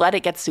doesn't let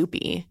it get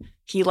soupy.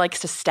 He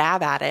likes to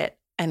stab at it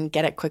and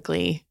get it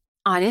quickly.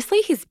 Honestly,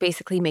 he's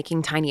basically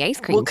making tiny ice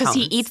cream Well, because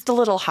he eats the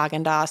little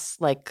Haagen-Dazs,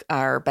 like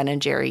our Ben &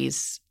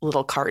 Jerry's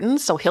little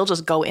cartons. So he'll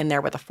just go in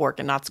there with a fork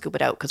and not scoop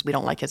it out because we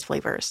don't like his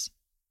flavors.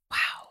 Wow.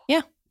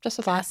 Yeah, just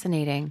a thought.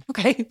 Fascinating.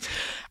 Okay.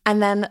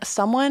 And then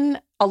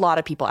a lot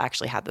of people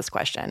actually had this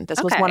question.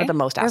 This was one of the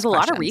most asked questions. There's a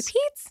lot of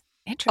repeats?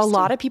 Interesting. A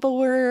lot of people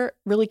were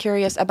really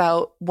curious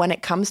about when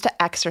it comes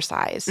to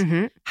exercise,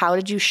 how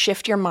did you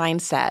shift your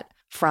mindset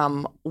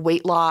from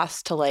weight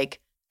loss to like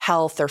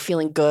health or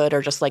feeling good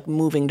or just like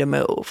moving to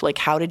move? Like,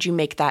 how did you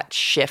make that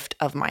shift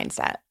of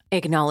mindset?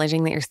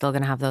 Acknowledging that you're still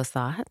going to have those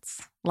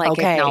thoughts. Like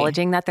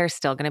acknowledging that they're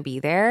still going to be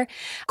there.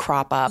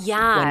 Crop up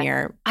when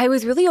you're... I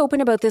was really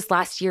open about this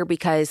last year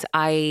because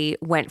I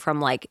went from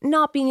like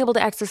not being able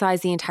to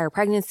exercise the entire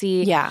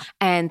pregnancy. Yeah.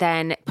 And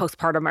then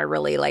postpartum, I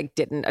really like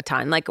didn't a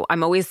ton. Like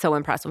I'm always so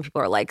impressed when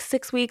people are like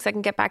 6 weeks, I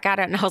can get back at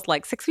it. And I was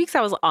like 6 weeks,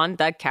 I was on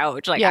the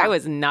couch. Like I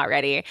was not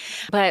ready.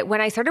 But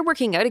when I started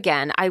working out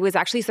again, I was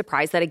actually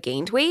surprised that I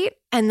gained weight.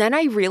 And then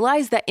I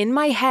realized that in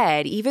my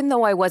head, even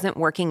though I wasn't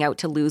working out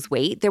to lose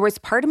weight, there was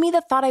part of me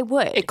that thought I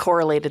would. It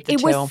correlated the two.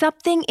 It was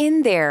something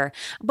in there.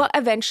 But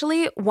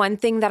eventually, one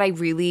thing that I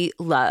really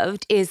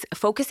loved is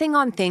focusing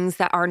on things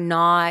that are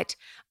not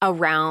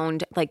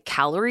around like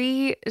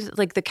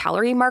the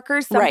calorie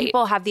markers. Some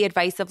people have the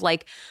advice of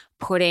like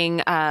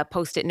putting a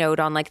Post-it note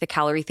on like the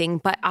calorie thing.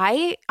 But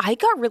I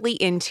got really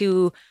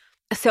into...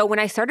 So when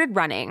I started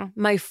running,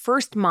 my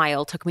first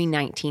mile took me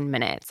 19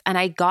 minutes. And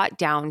I got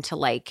down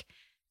to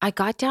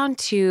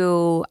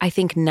I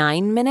think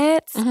 9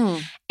 minutes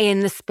in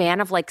the span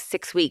of like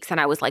 6 weeks.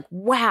 And I was like,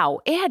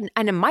 wow.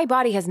 And my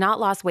body has not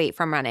lost weight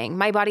from running.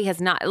 My body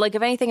has not, like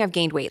if anything, I've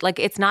gained weight. Like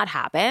it's not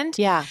happened.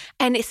 Yeah.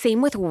 And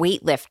same with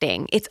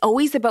weightlifting. It's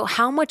always about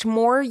how much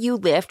more you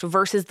lift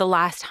versus the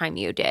last time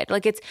you did.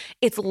 Like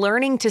it's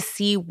learning to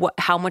see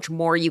how much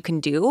more you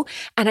can do.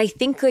 And I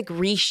think like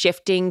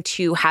reshifting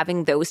to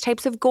having those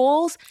types of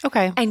goals.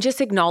 Okay. And just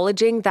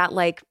acknowledging that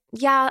like,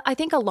 yeah, I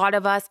think a lot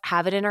of us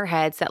have it in our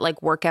heads that like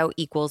workout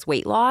equals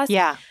weight loss.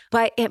 Yeah.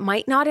 But it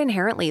might not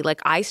inherently. Like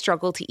I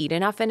struggle to eat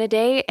enough in a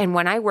day. And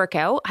when I work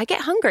out, I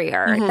get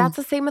hungrier. That's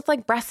the same with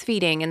like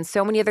breastfeeding and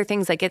so many other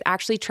things. Like it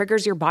actually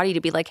triggers your body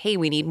to be like, hey,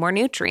 we need more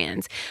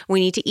nutrients. We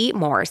need to eat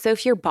more. So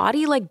if your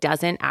body like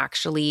doesn't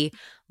actually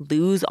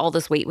lose all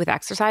this weight with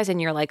exercise and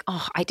you're like,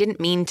 oh, I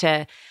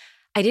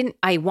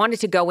wanted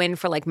to go in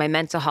for like my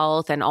mental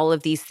health and all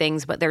of these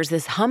things, but there's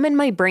this hum in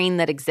my brain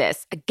that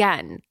exists.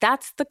 Again,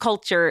 that's the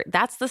culture.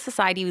 That's the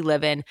society we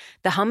live in.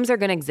 The hums are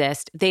going to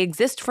exist. They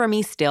exist for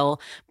me still,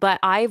 but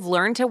I've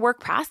learned to work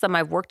past them.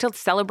 I've worked to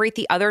celebrate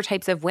the other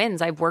types of wins.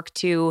 I've worked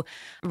to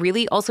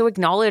really also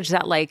acknowledge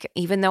that like,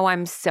 even though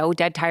I'm so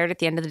dead tired at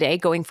the end of the day,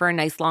 going for a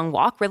nice long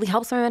walk really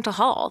helps my mental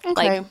health.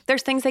 Okay. Like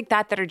there's things like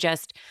that are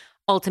just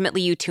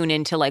ultimately you tune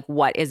into like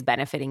what is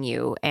benefiting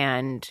you.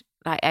 And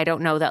I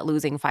don't know that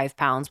losing 5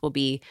 pounds will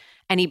be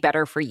any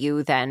better for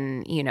you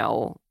than,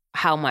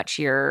 how much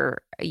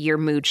your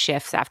mood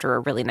shifts after a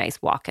really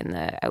nice walk in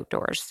the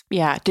outdoors.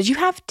 Yeah. Did you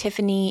have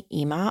Tiffany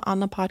Ema on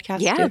the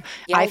podcast Yeah. too?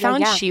 I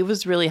found she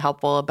was really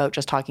helpful about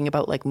just talking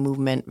about like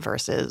movement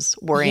versus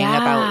worrying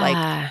about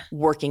like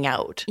working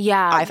out.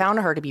 Yeah. I found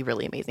her to be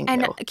really amazing too.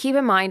 And keep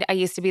in mind, I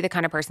used to be the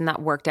kind of person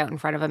that worked out in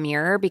front of a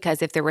mirror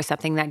because if there was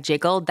something that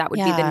jiggled, that would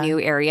be the new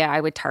area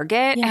I would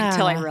target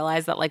until I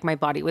realized that like my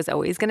body was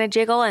always going to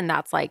jiggle, and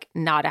that's like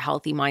not a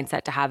healthy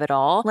mindset to have at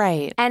all.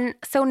 Right. And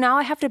so now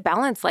I have to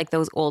balance like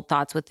those old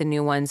thoughts with the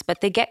new ones,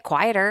 but they get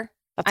quieter.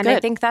 That's good. I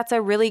think that's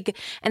a really good,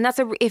 and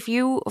if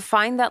you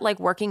find that like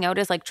working out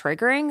is like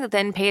triggering,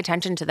 then pay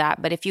attention to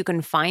that. But if you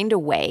can find a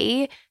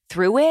way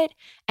through it,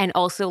 and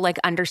also like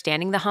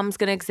understanding the hum's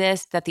going to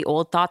exist, that the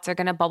old thoughts are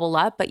going to bubble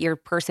up, but you're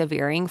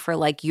persevering for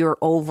like your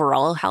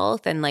overall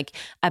health and like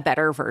a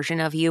better version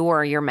of you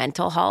or your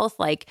mental health,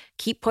 like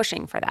keep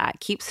pushing for that.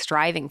 Keep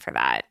striving for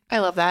that. I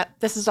love that.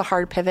 This is a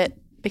hard pivot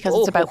because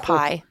it's about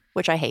pie,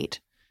 which I hate.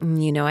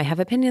 You know, I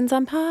have opinions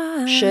on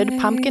pie. Should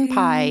pumpkin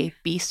pie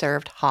be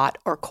served hot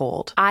or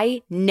cold?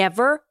 I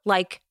never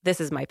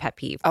this is my pet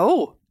peeve.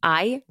 Oh.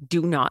 I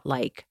do not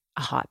like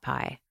a hot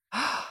pie.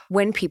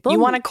 When people... You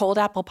want a cold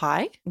apple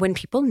pie? When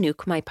people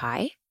nuke my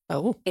pie,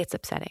 oh, it's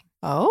upsetting.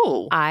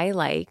 Oh. I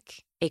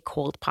like a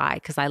cold pie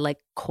because I like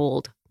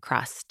cold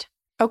crust.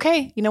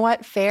 Okay. You know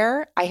what?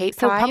 Fair. I hate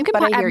pie, pumpkin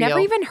but pie, I hear I've never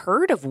you. even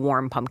heard of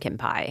warm pumpkin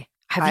pie.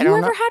 Have you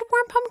ever had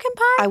warm pumpkin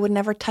pie? I would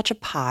never touch a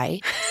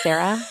pie,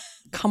 Sarah.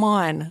 Come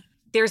on.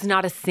 There's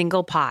not a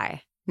single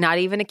pie, not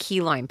even a key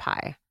lime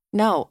pie.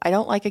 No, I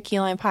don't like a key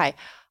lime pie.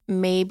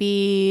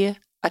 Maybe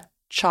a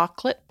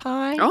chocolate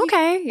pie.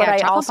 Okay. But Yeah, I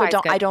chocolate also pie's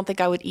don't, good. I don't think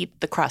I would eat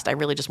the crust. I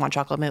really just want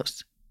chocolate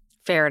mousse.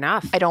 Fair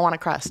enough. I don't want a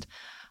crust.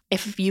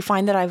 If you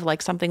find that I've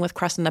liked something with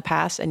crust in the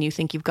past and you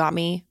think you've got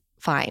me,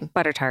 fine.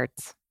 Butter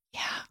tarts.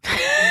 Yeah.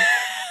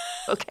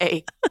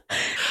 Okay.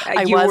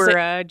 You were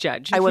a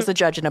judge. I was a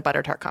judge in a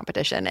butter tart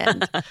competition,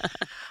 and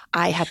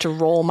I had to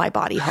roll my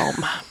body home.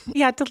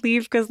 You had to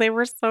leave because they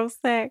were so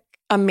sick.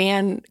 A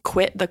man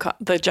quit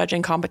the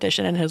judging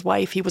competition, and his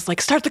wife, he was like,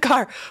 "Start the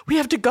car. We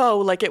have to go."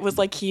 Like it was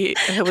like he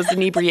was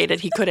inebriated.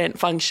 He couldn't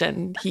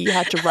function. He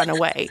had to run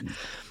away.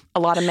 A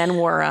lot of men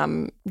wore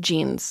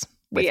jeans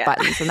with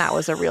buttons, and that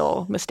was a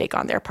real mistake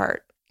on their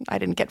part. I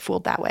didn't get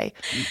fooled that way.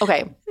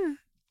 Okay.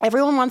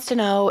 Everyone wants to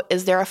know,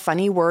 is there a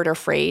funny word or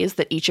phrase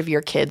that each of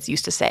your kids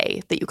used to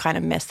say that you kind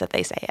of miss that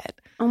they say it?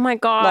 Oh my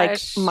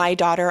gosh. Like my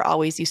daughter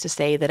always used to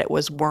say that it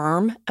was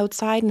worm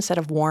outside instead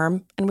of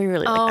warm, and we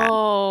really like that.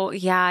 Oh,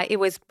 yeah. It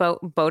was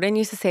Bowden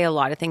used to say a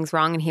lot of things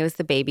wrong, and he was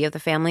the baby of the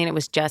family, and it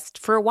was just,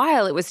 for a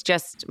while, it was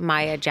just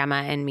Maya,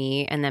 Gemma, and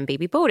me, and then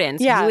baby Bowden.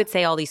 So he would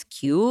say all these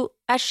cute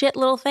as shit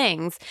little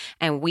things,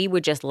 and we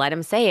would just let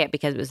him say it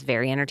because it was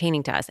very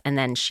entertaining to us. And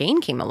then Shane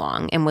came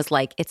along and was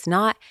like, it's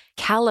not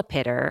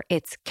caterpillar,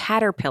 it's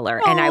caterpillar.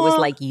 Aww. And I was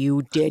like,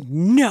 you did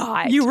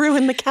not. You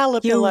ruined the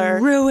caterpillar.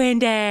 You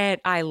ruined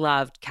it. I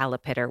loved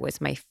caterpillar, was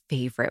my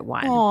favorite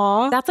one.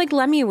 Aww. That's like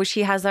Lemmy, where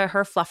she has her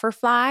fluffer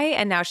fly,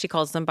 and now she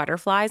calls them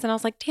butterflies. And I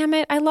was like, damn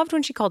it, I loved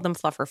when she called them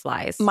fluffer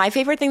flies. My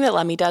favorite thing that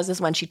Lemmy does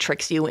is when she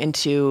tricks you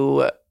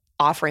into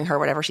offering her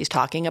whatever she's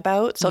talking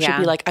about. So she'll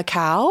be like, a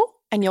cow?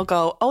 And you'll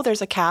go, oh,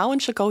 there's a cow?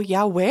 And she'll go,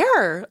 yeah,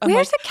 where?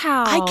 Where's a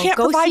cow? I can't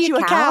provide you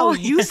a cow.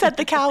 You said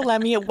the cow,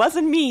 Lemmy. It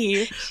wasn't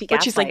me.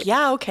 But she's like,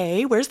 yeah,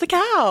 okay. Where's the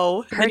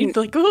cow? And then you'd be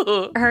like,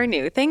 ooh. Her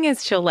new thing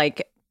is she'll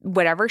like,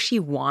 whatever she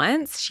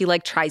wants, she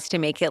like tries to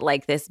make it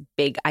like this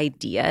big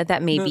idea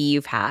that maybe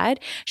you've had.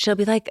 She'll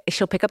be like,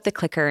 she'll pick up the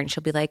clicker and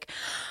she'll be like,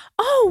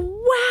 oh,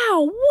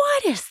 wow,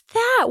 what is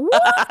that?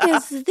 What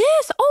is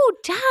this? Oh,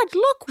 Dad,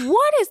 look,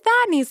 what is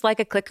that? And he's like,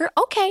 a clicker?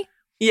 Okay.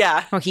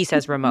 Yeah. Or he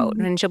says remote.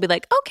 And she'll be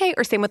like, okay.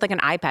 Or same with like an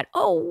iPad.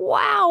 Oh,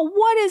 wow.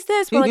 What is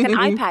this? We're like an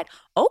iPad.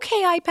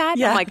 Okay, iPad.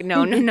 Yeah. I'm like,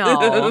 no. You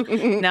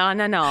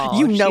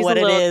know what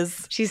it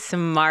is. She's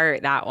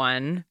smart, that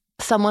one.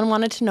 Someone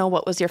wanted to know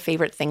what was your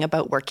favorite thing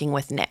about working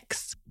with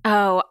NYX.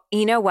 Oh,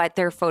 you know what?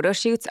 Their photo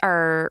shoots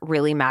are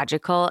really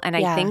magical. And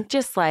I think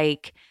just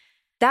like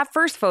that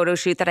first photo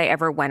shoot that I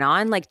ever went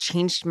on like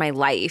changed my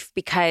life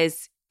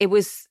because it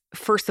was,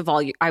 first of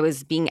all, I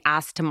was being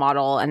asked to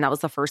model, and that was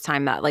the first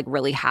time that like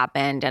really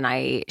happened. And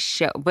I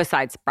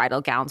besides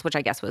bridal gowns, which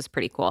I guess was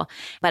pretty cool,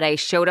 but I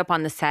showed up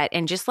on the set,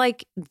 and just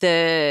like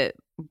the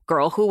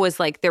girl who was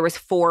like, there was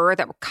 4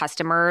 that were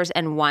customers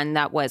and 1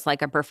 that was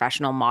like a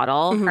professional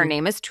model. Mm-hmm. Her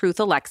name is Truth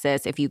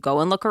Alexis. If you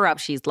go and look her up,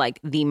 she's like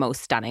the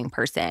most stunning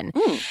person.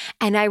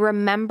 And I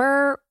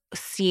remember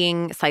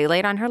seeing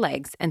cellulite on her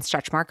legs and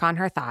stretch mark on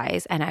her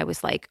thighs. And I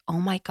was like, oh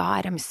my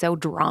God, I'm so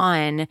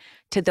drawn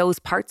to those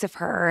parts of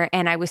her.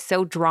 And I was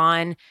so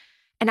drawn.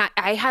 And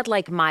I had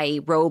like my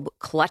robe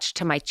clutched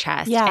to my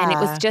chest. Yeah. And it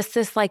was just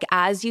this like,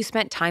 as you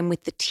spent time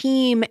with the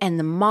team and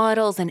the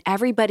models and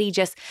everybody,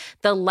 just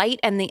the light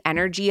and the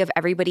energy of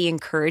everybody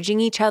encouraging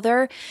each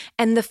other.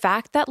 And the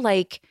fact that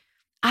like,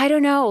 I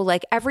don't know,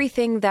 like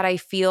everything that I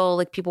feel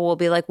like people will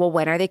be like, well,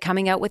 when are they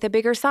coming out with a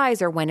bigger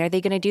size or when are they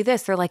going to do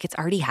this? They're like, it's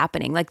already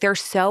happening. Like they're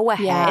so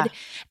ahead. Yeah.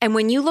 And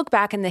when you look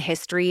back in the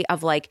history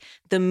of like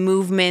the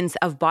movements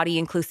of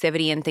body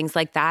inclusivity and things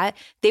like that,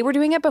 they were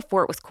doing it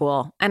before it was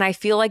cool. And I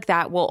feel like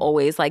that will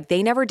always like,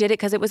 they never did it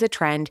because it was a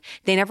trend.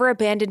 They never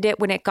abandoned it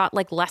when it got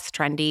like less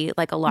trendy,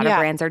 like a lot of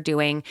brands are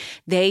doing.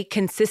 They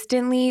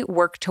consistently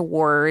work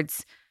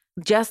towards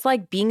just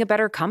like being a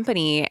better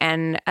company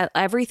and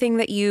everything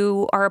that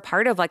you are a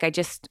part of. Like,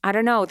 I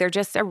don't know. They're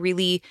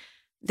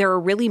a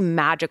really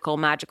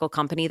magical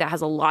company that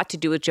has a lot to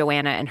do with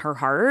Joanna and her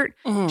heart.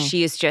 Mm-hmm.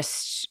 She is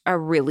just a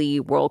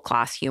really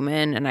world-class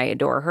human and I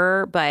adore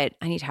her, but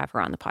I need to have her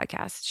on the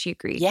podcast. She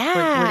agreed.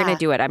 Yeah. We're going to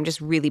do it. I'm just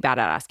really bad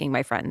at asking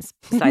my friends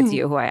besides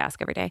you, who I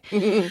ask every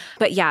day.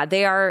 But yeah,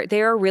 they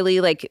are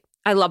really like,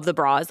 I love the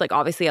bras. Like,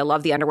 obviously, I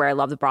love the underwear. I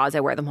love the bras. I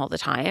wear them all the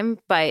time.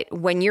 But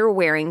when you're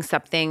wearing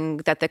something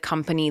that the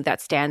company that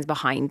stands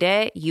behind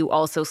it, you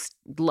also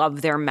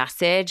love their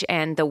message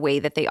and the way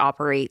that they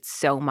operate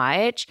so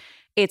much.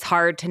 It's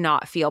hard to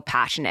not feel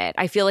passionate.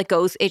 I feel like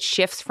it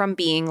shifts from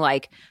being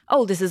like,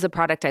 oh, this is a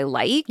product I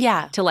like,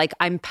 to like,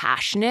 I'm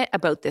passionate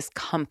about this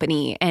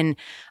company. And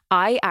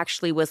I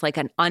actually was like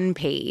an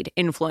unpaid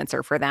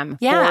influencer for them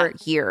for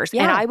years.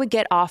 Yeah. And I would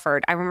get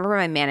offered. I remember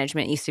my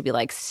management used to be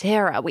like,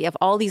 Sarah, we have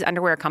all these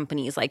underwear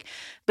companies like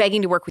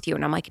begging to work with you.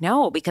 And I'm like,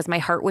 no, because my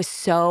heart was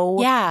so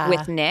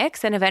with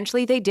Knix. And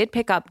eventually they did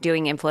pick up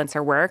doing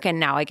influencer work. And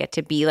now I get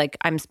to be like,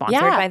 I'm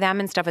sponsored by them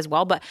and stuff as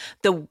well. But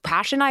the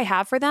passion I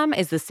have for them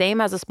is the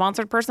same as a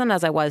sponsored person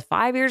as I was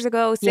 5 years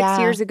ago, 6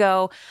 years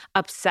ago,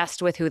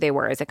 obsessed with who they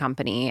were as a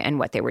company and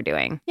what they were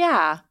doing.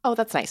 Yeah. Oh,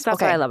 that's nice. So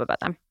that's what I love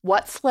about them.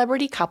 What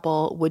celebrity couple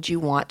would you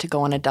want to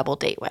go on a double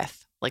date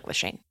with, like with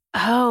Shane?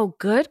 Oh,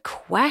 good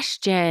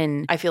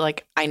question. I feel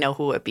like I know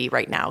who it would be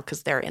right now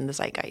because they're in the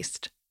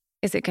zeitgeist.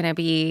 Is it going to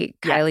be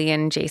Kylie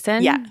and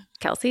Jason? Yeah.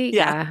 Kelsey?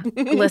 Yeah.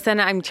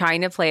 Listen, I'm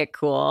trying to play it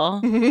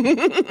cool.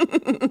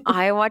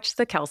 I watched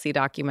the Kelsey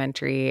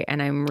documentary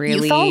and I'm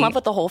really— You fell in love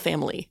with the whole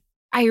family.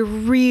 I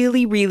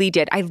really, really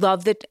did. I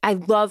love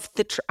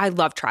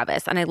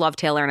Travis and I love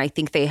Taylor and I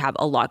think they have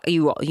a lot.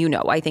 You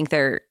know, I think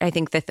that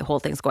the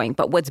whole thing's going.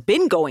 But what's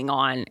been going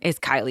on is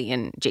Kylie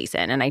and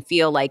Jason. And I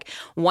feel like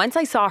once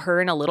I saw her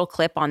in a little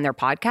clip on their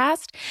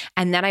podcast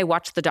and then I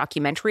watched the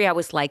documentary, I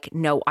was like,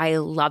 no, I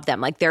love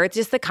them. Like they're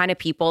just the kind of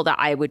people that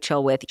I would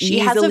chill with easily.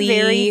 She has a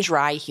very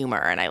dry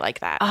humor and I like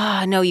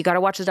that. No, you got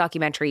to watch the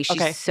documentary.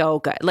 She's so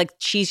good. Like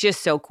she's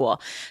just so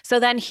cool. So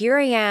then here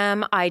I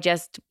am. I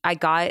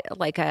got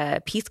like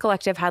a Peace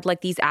Collective had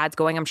like these ads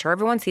going. I'm sure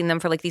everyone's seen them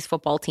for like these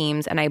football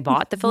teams. And I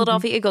bought the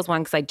Philadelphia Eagles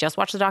one because I just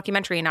watched the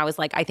documentary and I was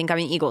like, I think I'm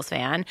an Eagles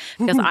fan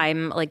because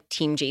I'm like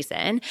Team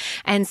Jason.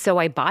 And so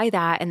I buy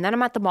that and then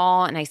I'm at the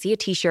mall and I see a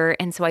t-shirt.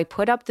 And so I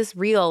put up this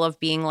reel of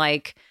being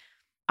like,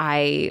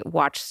 I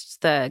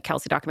watched the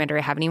Kelsey documentary.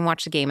 I haven't even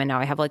watched the game. And now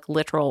I have like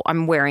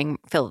I'm wearing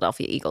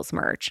Philadelphia Eagles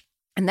merch.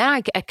 And then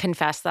I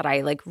confessed that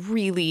I like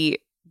really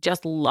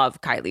just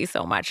love Kylie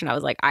so much. And I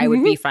was like, I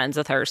would be friends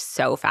with her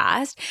so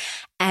fast.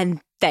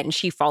 And then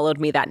she followed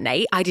me that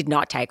night. I did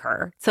not tag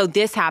her. So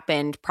this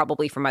happened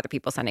probably from other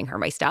people sending her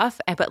my stuff.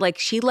 But like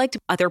she liked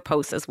other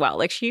posts as well.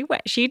 Like she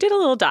did a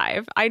little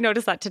dive. I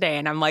noticed that today.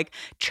 And I'm like,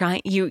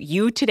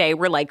 you today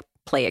were like,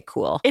 play it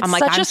cool. It's I'm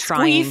like, such a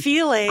squee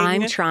feeling.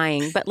 I'm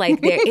trying. But like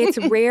it's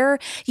rare.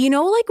 You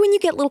know, like when you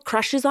get little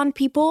crushes on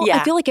people? Yeah.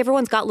 I feel like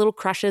everyone's got little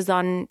crushes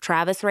on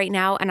Travis right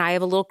now. And I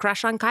have a little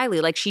crush on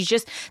Kylie. Like she's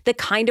just the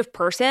kind of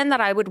person that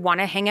I would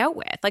want to hang out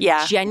with. Like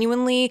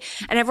genuinely.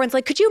 And everyone's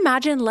like, could you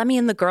imagine Lemmy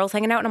and the girls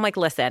hanging out? And I'm like,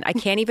 listen, I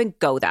can't even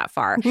go that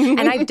far.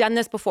 And I've done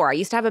this before. I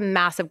used to have a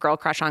massive girl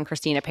crush on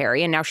Christina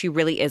Perri. And now she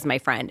really is my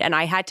friend. And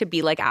I had to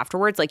be like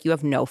afterwards, like, you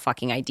have no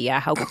fucking idea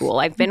how cool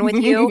I've been with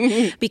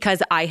you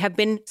because I have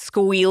been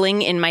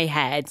squealing in my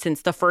head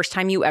since the first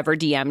time you ever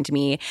DM'd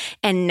me.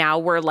 And now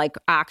we're like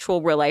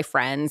actual real life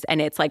friends.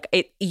 And it's like,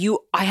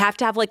 I have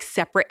to have like a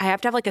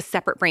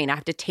separate brain. I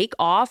have to take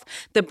off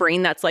the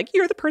brain that's like,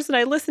 you're the person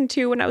I listened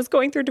to when I was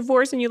going through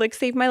divorce and you like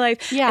saved my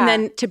life. Yeah. And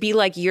then to be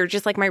like, you're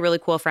just like my really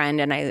cool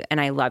friend and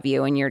I love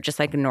you and you're just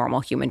like a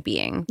normal human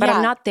being. But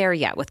I'm not there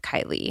yet with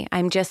Kylie.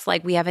 I'm just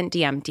like, we haven't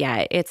DM'd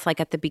yet. It's like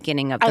at the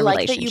beginning of the relationship.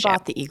 I like that you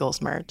bought the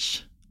Eagles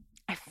merch.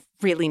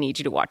 Really need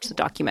you to watch the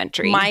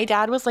documentary. My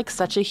dad was like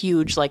such a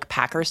huge like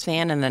Packers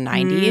fan in the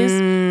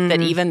 90s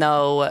that even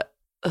though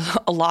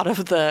a lot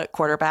of the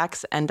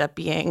quarterbacks end up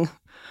being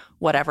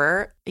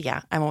whatever,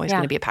 I'm always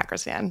going to be a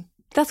Packers fan.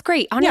 That's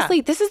great.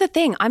 Honestly, this is the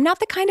thing. I'm not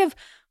the kind of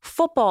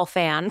football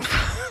fan.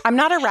 I'm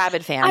not a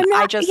rabid fan.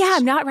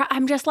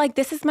 I'm just like,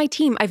 this is my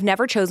team. I've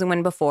never chosen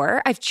one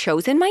before. I've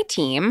chosen my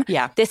team.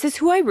 Yeah. This is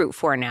who I root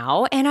for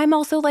now. And I'm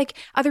also like,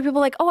 other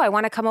people like, oh, I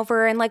want to come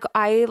over and like,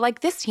 I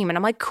like this team. And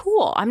I'm like,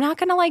 cool. I'm not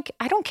going to like,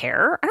 I don't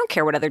care. I don't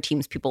care what other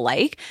teams people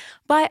like.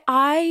 But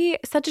I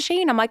said to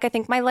Shane, I'm like, I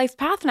think my life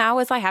path now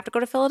is I have to go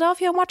to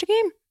Philadelphia and watch a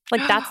game.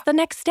 Like, that's the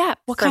next step.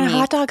 What kind of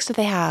hot dogs do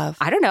they have?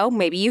 I don't know.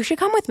 Maybe you should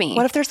come with me.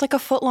 What if there's like a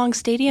foot-long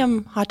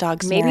stadium hot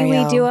dog scenario?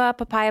 Maybe we do a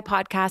Papaya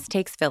Podcast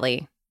Takes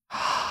Philly.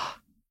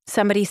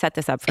 Somebody set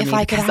this up for me. If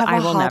I could have a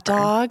hot never.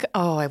 dog,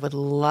 I would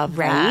love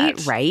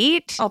that.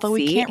 Right? Although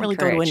we can't really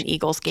go to an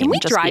Eagles game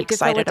and just drive be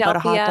excited about a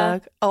hot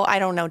dog. Oh, I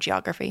don't know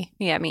geography.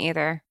 Yeah, me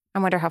either. I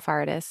wonder how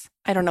far it is.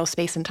 I don't know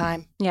space and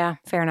time. Yeah,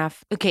 fair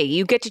enough. Okay,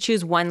 you get to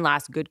choose one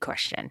last good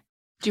question.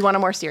 Do you want a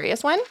more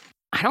serious one?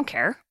 I don't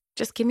care.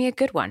 Just give me a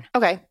good one.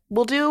 Okay,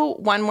 we'll do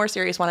one more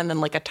serious one and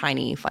then like a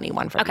tiny funny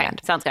one for the end.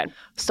 Okay, sounds good.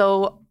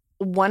 So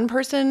one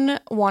person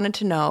wanted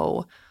to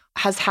know,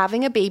 has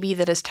having a baby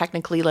that is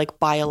technically like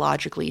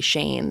biologically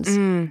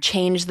Shane's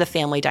changed the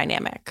family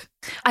dynamic?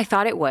 I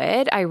thought it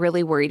would. I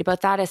really worried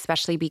about that,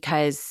 especially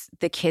because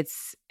the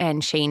kids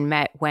and Shane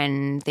met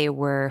when they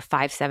were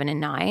 5, 7, and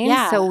 9.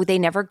 Yeah. So they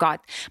never got,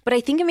 but I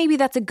think maybe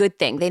that's a good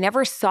thing. They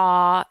never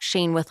saw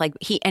Shane with like,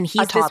 he's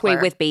this way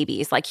with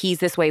babies. Like he's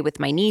this way with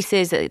my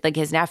nieces, like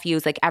his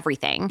nephews, like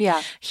everything.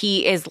 Yeah.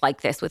 He is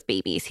like this with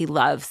babies. He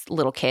loves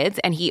little kids.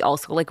 And he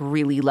also like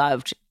really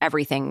loved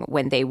everything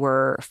when they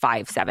were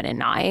 5, 7, and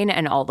 9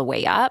 and all the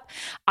way up.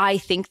 I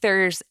think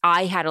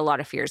I had a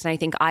lot of fears, and I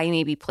think I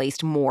maybe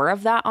placed more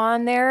of that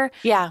on there.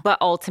 Yeah. But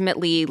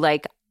ultimately,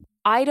 like,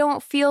 I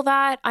don't feel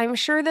that. I'm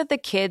sure that the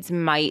kids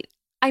might.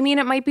 I mean,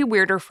 it might be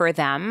weirder for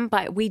them,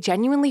 but we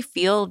genuinely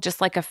feel just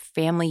like a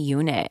family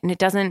unit. And it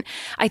doesn't,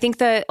 I think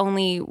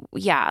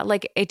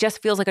it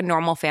just feels like a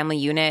normal family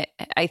unit.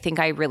 I think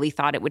I really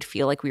thought it would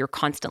feel like we were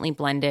constantly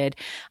blended.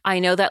 I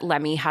know that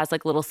Lemmy has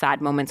like little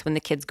sad moments when the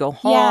kids go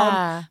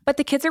home, but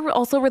the kids are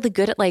also really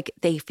good at like,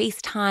 they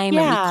FaceTime and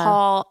we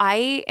call.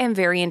 I am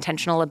very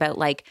intentional about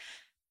like,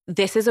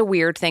 this is a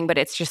weird thing, but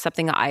it's just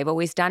something that I've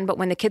always done. But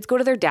when the kids go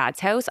to their dad's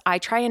house, I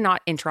try and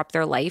not interrupt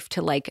their life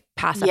to like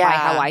pacify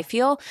how I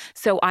feel.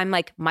 So I'm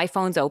like, my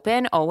phone's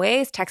open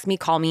always. Text me,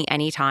 call me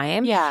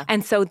anytime. Yeah.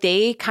 And so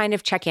they kind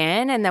of check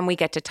in and then we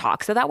get to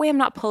talk. So that way I'm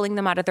not pulling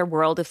them out of their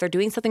world. If they're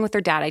doing something with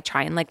their dad, I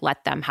try and like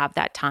let them have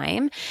that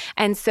time.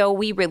 And so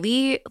we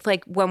really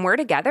like when we're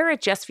together,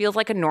 it just feels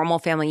like a normal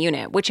family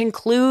unit, which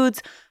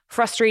includes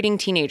frustrating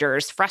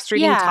teenagers,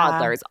 frustrating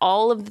toddlers,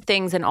 all of the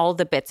things and all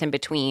the bits in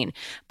between.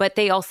 But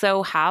they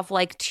also have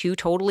like 2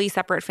 totally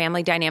separate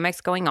family dynamics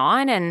going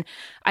on. And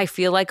I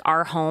feel like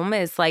our home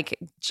is like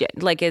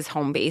is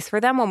home base for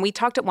them. When we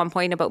talked at one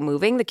point about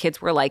moving, the kids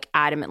were like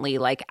adamantly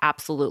like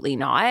absolutely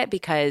not,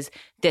 because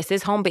this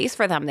is home base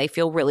for them. They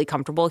feel really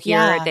comfortable here.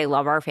 Yeah. They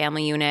love our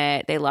family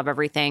unit. They love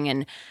everything.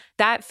 And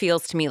that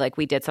feels to me like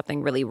we did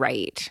something really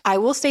right. I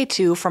will say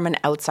too, from an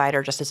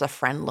outsider, just as a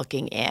friend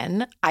looking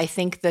in, I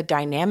think the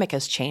dynamic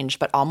has changed,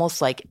 but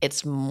almost like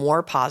it's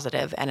more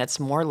positive and it's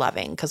more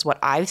loving. Because what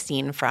I've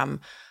seen from,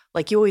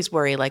 like, you always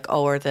worry like,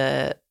 oh, are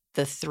the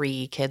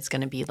 3 kids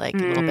going to be like a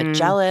little bit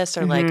jealous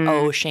or like,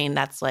 oh, Shane,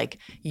 that's like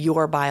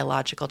your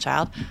biological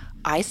child.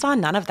 I saw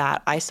none of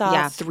that. I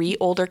saw 3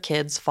 older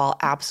kids fall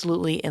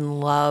absolutely in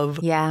love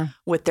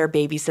with their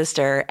baby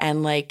sister.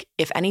 And like,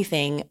 if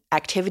anything,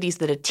 activities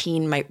that a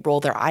teen might roll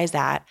their eyes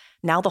at,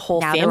 now the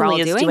whole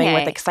family is doing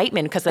with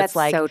excitement, because it's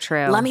like, so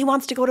true. Lemmy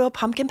wants to go to a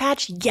pumpkin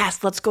patch.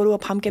 Yes, let's go to a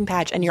pumpkin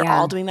patch. And you're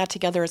all doing that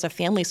together as a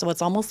family. So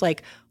it's almost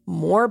like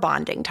more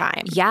bonding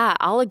time. Yeah,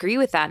 I'll agree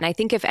with that. And I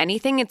think if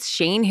anything, it's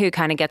Shane who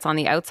kind of gets on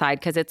the outside,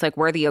 because it's like,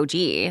 we're the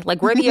OG.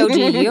 Like, we're the OG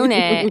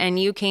unit, and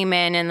you came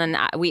in and then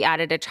we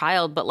added a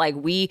child. But like,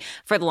 we,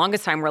 for the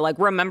longest time, we're like,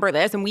 remember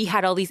this? And we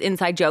had all these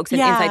inside jokes and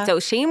inside.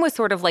 So Shane was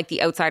sort of like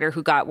the outsider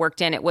who got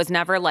worked in. It was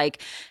never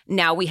like,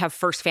 now we have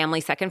first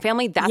family, second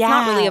family. That's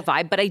not really a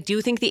vibe. But I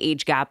do think the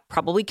age gap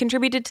probably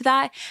contributed to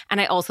that. And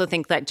I also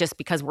think that just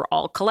because we're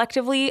all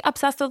collectively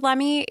obsessed with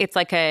Lemmy, it's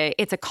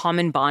a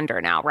common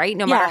bonder now, right?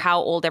 No matter how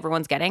old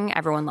everyone's getting,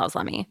 everyone loves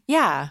Lemmy.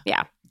 Yeah.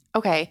 Yeah.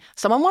 Okay.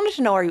 Someone wanted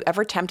to know, are you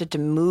ever tempted to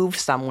move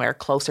somewhere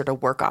closer to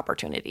work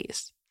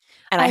opportunities?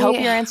 And I hope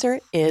your answer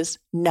is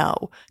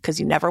no, because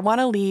you never want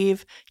to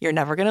leave. You're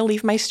never going to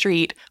leave my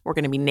street. We're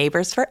going to be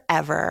neighbors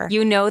forever.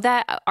 You know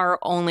that our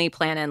only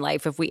plan in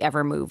life, if we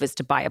ever move, is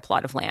to buy a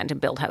plot of land and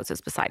build houses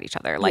beside each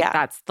other. Like,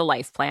 that's the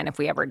life plan if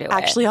we ever do it.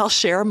 Actually, I'll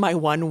share my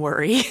one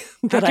worry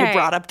that I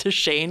brought up to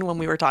Shane when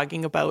we were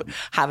talking about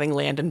having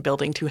land and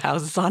building 2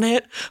 houses on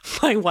it.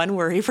 My one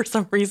worry, for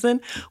some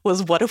reason,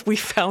 was what if we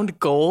found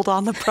gold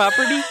on the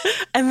property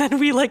and then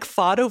we like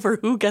fought over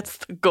who gets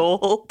the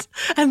gold?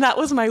 And that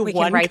was my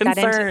one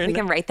concern. We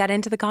can write that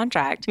into the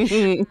contract.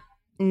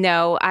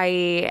 No,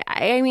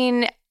 I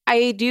mean,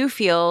 I do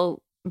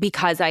feel,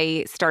 because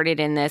I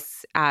started in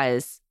this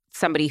as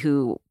somebody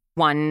who,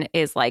 1,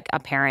 is like a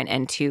parent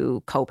and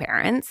 2,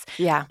 co-parents.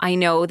 Yeah. I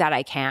know that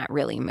I can't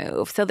really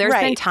move. So there's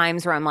been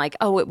times where I'm like,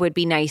 oh, it would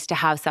be nice to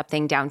have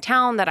something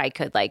downtown that I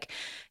could, like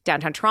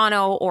downtown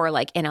Toronto or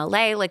like in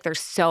LA. Like,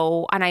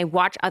 and I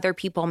watch other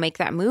people make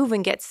that move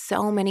and get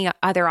so many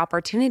other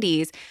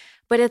opportunities.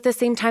 But at the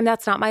same time,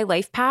 that's not my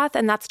life path,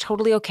 and that's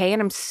totally okay.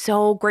 And I'm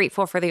so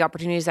grateful for the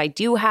opportunities I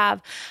do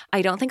have.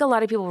 I don't think a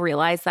lot of people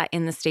realize that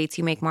in the States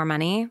you make more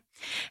money.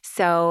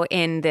 So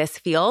in this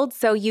field,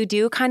 so you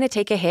do kind of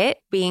take a hit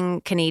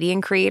being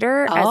Canadian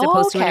creator as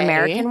opposed to an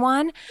American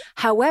one.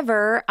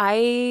 However,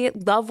 I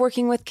love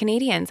working with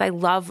Canadians. I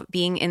love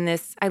being in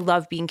this. I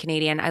love being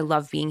Canadian. I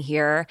love being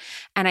here.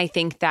 And I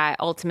think that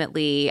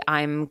ultimately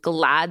I'm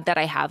glad that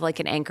I have like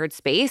an anchored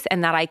space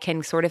and that I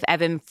can sort of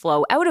ebb and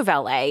flow out of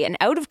LA and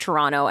out of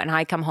Toronto, and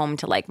I come home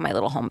to like my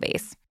little home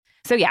base.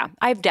 So yeah,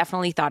 I've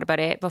definitely thought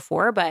about it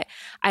before, but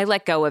I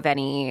let go of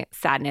any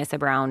sadness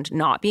around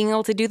not being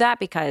able to do that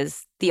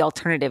because the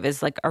alternative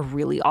is like a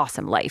really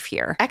awesome life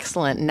here.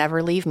 Excellent.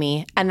 Never leave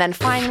me. And then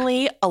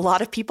finally, a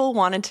lot of people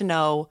wanted to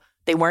know,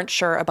 they weren't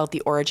sure about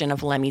the origin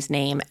of Lemmy's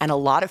name. And a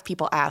lot of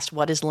people asked,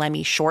 what is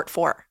Lemmy short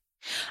for?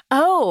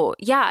 Oh,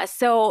 yeah.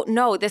 So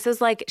no, this is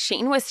like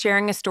Shane was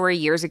sharing a story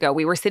years ago.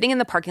 We were sitting in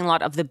the parking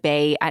lot of the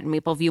Bay at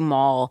Mapleview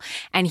Mall,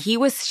 and he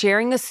was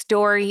sharing a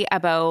story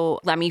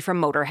about Lemmy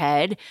from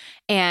Motorhead.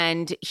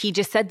 And he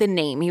just said the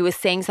name. He was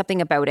saying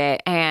something about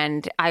it.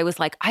 And I was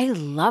like, I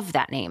love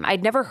that name.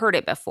 I'd never heard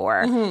it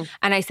before. Mm-hmm.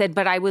 And I said,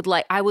 but I would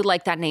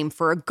like that name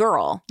for a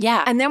girl.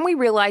 Yeah. And then we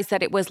realized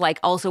that it was like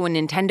also a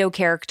Nintendo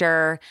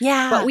character.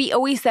 Yeah. But we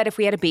always said if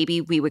we had a baby,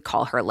 we would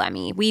call her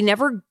Lemmy. We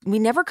never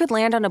could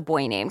land on a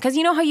boy name. Because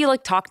you know how you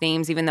like talk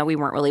names even though we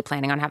weren't really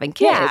planning on having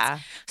kids. Yeah.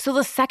 So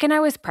the second I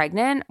was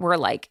pregnant, we're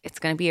like, it's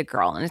going to be a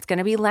girl and it's going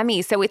to be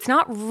Lemmy. So it's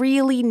not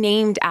really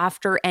named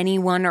after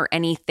anyone or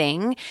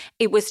anything.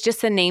 It was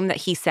just a name that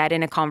he said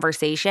in a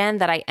conversation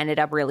that I ended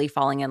up really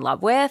falling in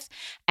love with.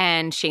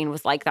 And Shane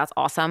was like, that's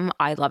awesome.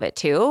 I love it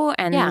too.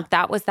 And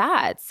that was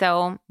that.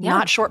 So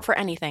not short for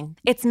anything.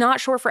 It's not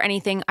short for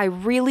anything. I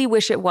really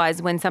wish it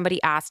was when somebody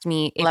asked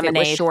me if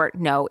Lemonade. It was short.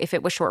 No, if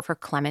it was short for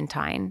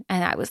Clementine.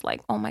 And I was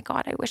like, oh my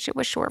God, I wish it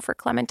was short for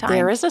Clementine.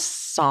 There is a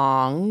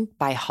song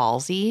by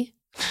Halsey,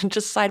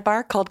 just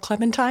sidebar, called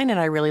Clementine, and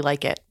I really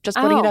like it. Just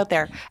putting it out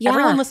there. Yeah.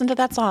 Everyone listen to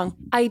that song.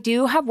 I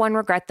do have one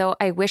regret, though.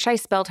 I wish I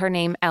spelled her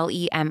name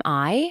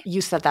Lemi. You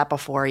said that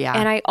before, yeah.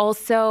 And I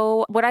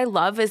also, what I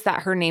love is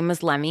that her name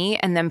is Lemmy,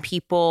 and then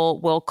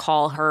people will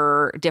call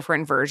her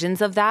different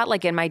versions of that.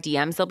 Like in my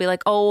DMs, they'll be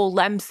like, oh,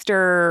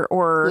 Lemster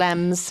or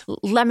Lems.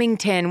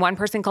 Lemington. One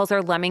person calls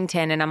her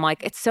Lemington, and I'm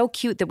like, it's so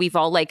cute that we've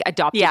all like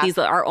adopted these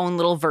our own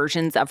little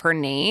versions of her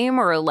name,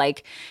 or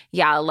like,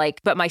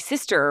 but my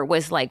sister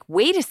was like,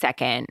 wait a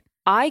second.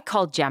 I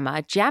called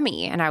Gemma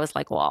Jemmy, and I was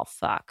like, well,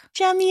 fuck.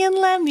 Jemmy and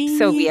Lemmy.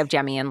 So we have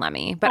Jemmy and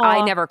Lemmy, but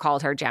I never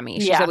called her Jemmy.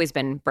 She's always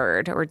been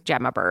Bird or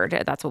Gemma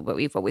Bird. That's what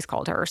we've always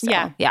called her. So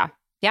yeah.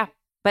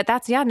 But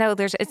that's,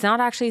 it's not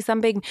actually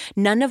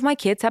none of my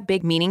kids have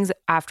big meanings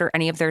after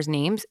any of their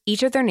names.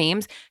 Each of their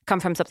names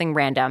come from something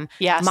random.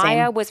 Yeah,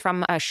 Maya was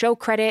from a show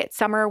credit.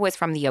 Summer was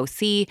from the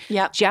OC.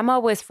 Yep. Gemma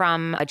was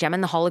from Gemma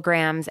and the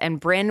Holograms. And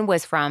Bryn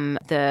was from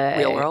the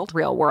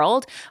Real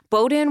World.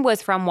 Bowden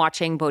was from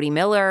watching Bodie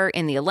Miller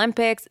in the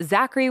Olympics.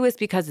 Zachary was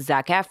because of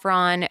Zac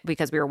Efron,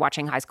 because we were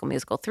watching High School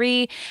Musical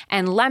 3.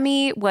 And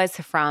Lemmy was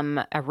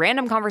from a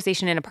random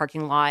conversation in a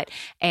parking lot.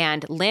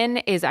 And Lynn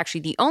is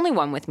actually the only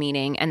one with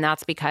meaning, and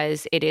that's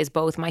because it is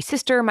both my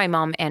sister, my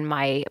mom, and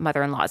my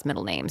mother-in-law's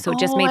middle name. So it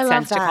just made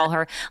sense to call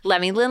her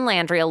Lemmy Lynn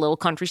Landry, a little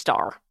country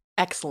star.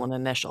 Excellent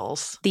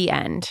initials. The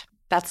end.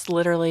 That's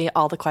literally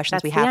all the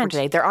questions we have for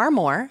today. There are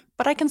more,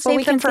 but I can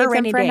save them for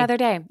another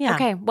day. Yeah.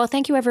 Okay. Well,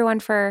 thank you everyone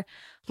for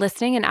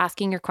listening and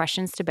asking your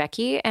questions to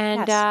Becky.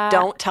 And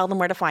don't tell them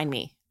where to find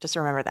me. Just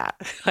remember that.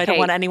 I don't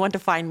want anyone to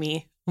find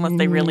me unless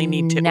they really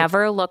need to.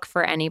 Never look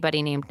for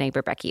anybody named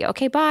Neighbor Becky.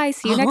 Okay, bye.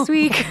 See you next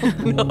week.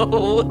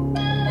 No.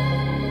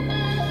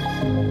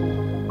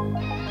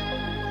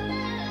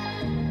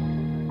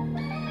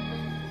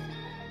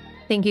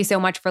 Thank you so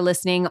much for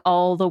listening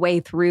all the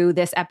way through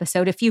this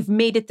episode. If you've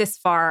made it this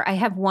far, I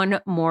have one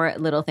more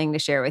little thing to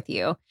share with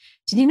you.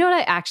 Did you know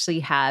that I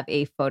actually have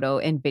a photo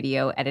and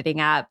video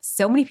editing app?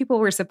 So many people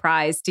were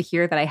surprised to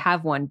hear that I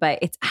have one, but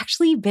it's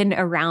actually been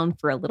around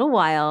for a little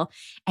while,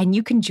 and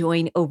you can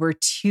join over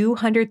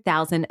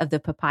 200,000 of the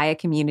Papaya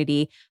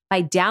community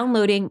by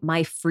downloading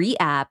my free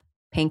app,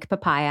 Pink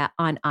Papaya,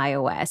 on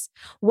iOS.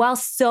 While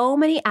so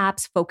many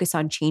apps focus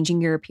on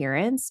changing your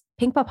appearance,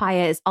 Pink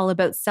Papaya is all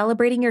about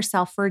celebrating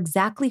yourself for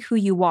exactly who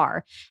you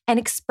are and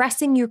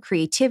expressing your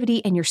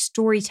creativity and your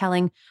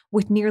storytelling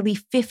with nearly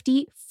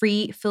 50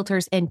 free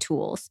filters and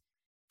tools.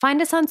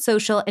 Find us on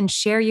social and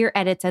share your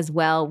edits as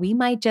well. We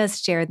might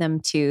just share them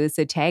too,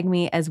 so tag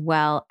me as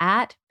well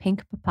at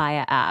Pink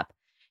Papaya app.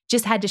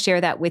 Just had to share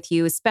that with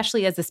you,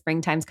 especially as the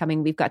springtime's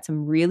coming. We've got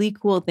some really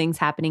cool things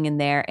happening in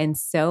there and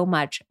so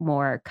much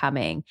more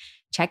coming.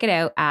 Check it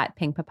out at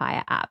Pink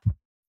Papaya app.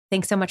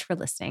 Thanks so much for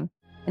listening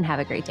and have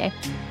a great day.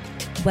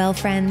 Well,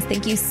 friends,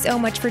 thank you so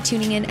much for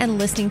tuning in and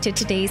listening to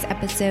today's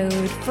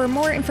episode. For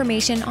more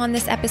information on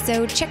this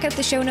episode, check out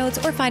the show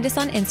notes or find us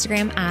on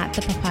Instagram at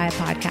The Papaya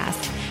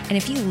Podcast. And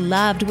if you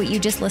loved what you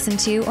just listened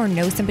to or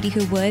know somebody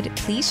who would,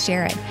 please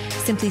share it.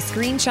 Simply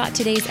screenshot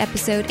today's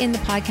episode in the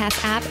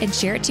podcast app and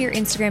share it to your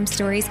Instagram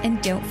stories,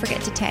 and don't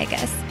forget to tag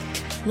us.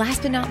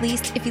 Last but not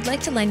least, if you'd like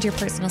to lend your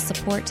personal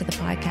support to the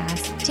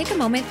podcast, take a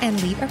moment and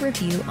leave a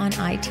review on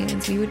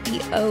iTunes. We would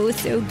be oh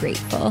so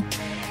grateful.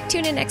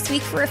 Tune in next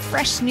week for a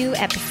fresh new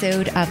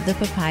episode of the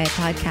Papaya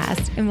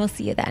Podcast, and we'll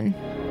see you then.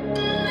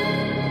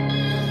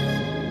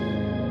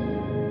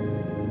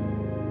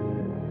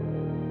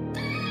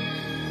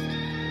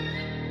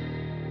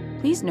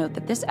 Please note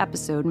that this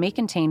episode may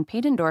contain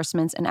paid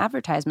endorsements and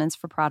advertisements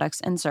for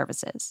products and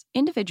services.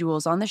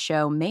 Individuals on the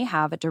show may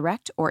have a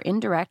direct or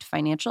indirect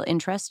financial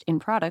interest in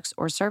products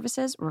or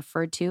services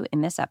referred to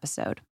in this episode.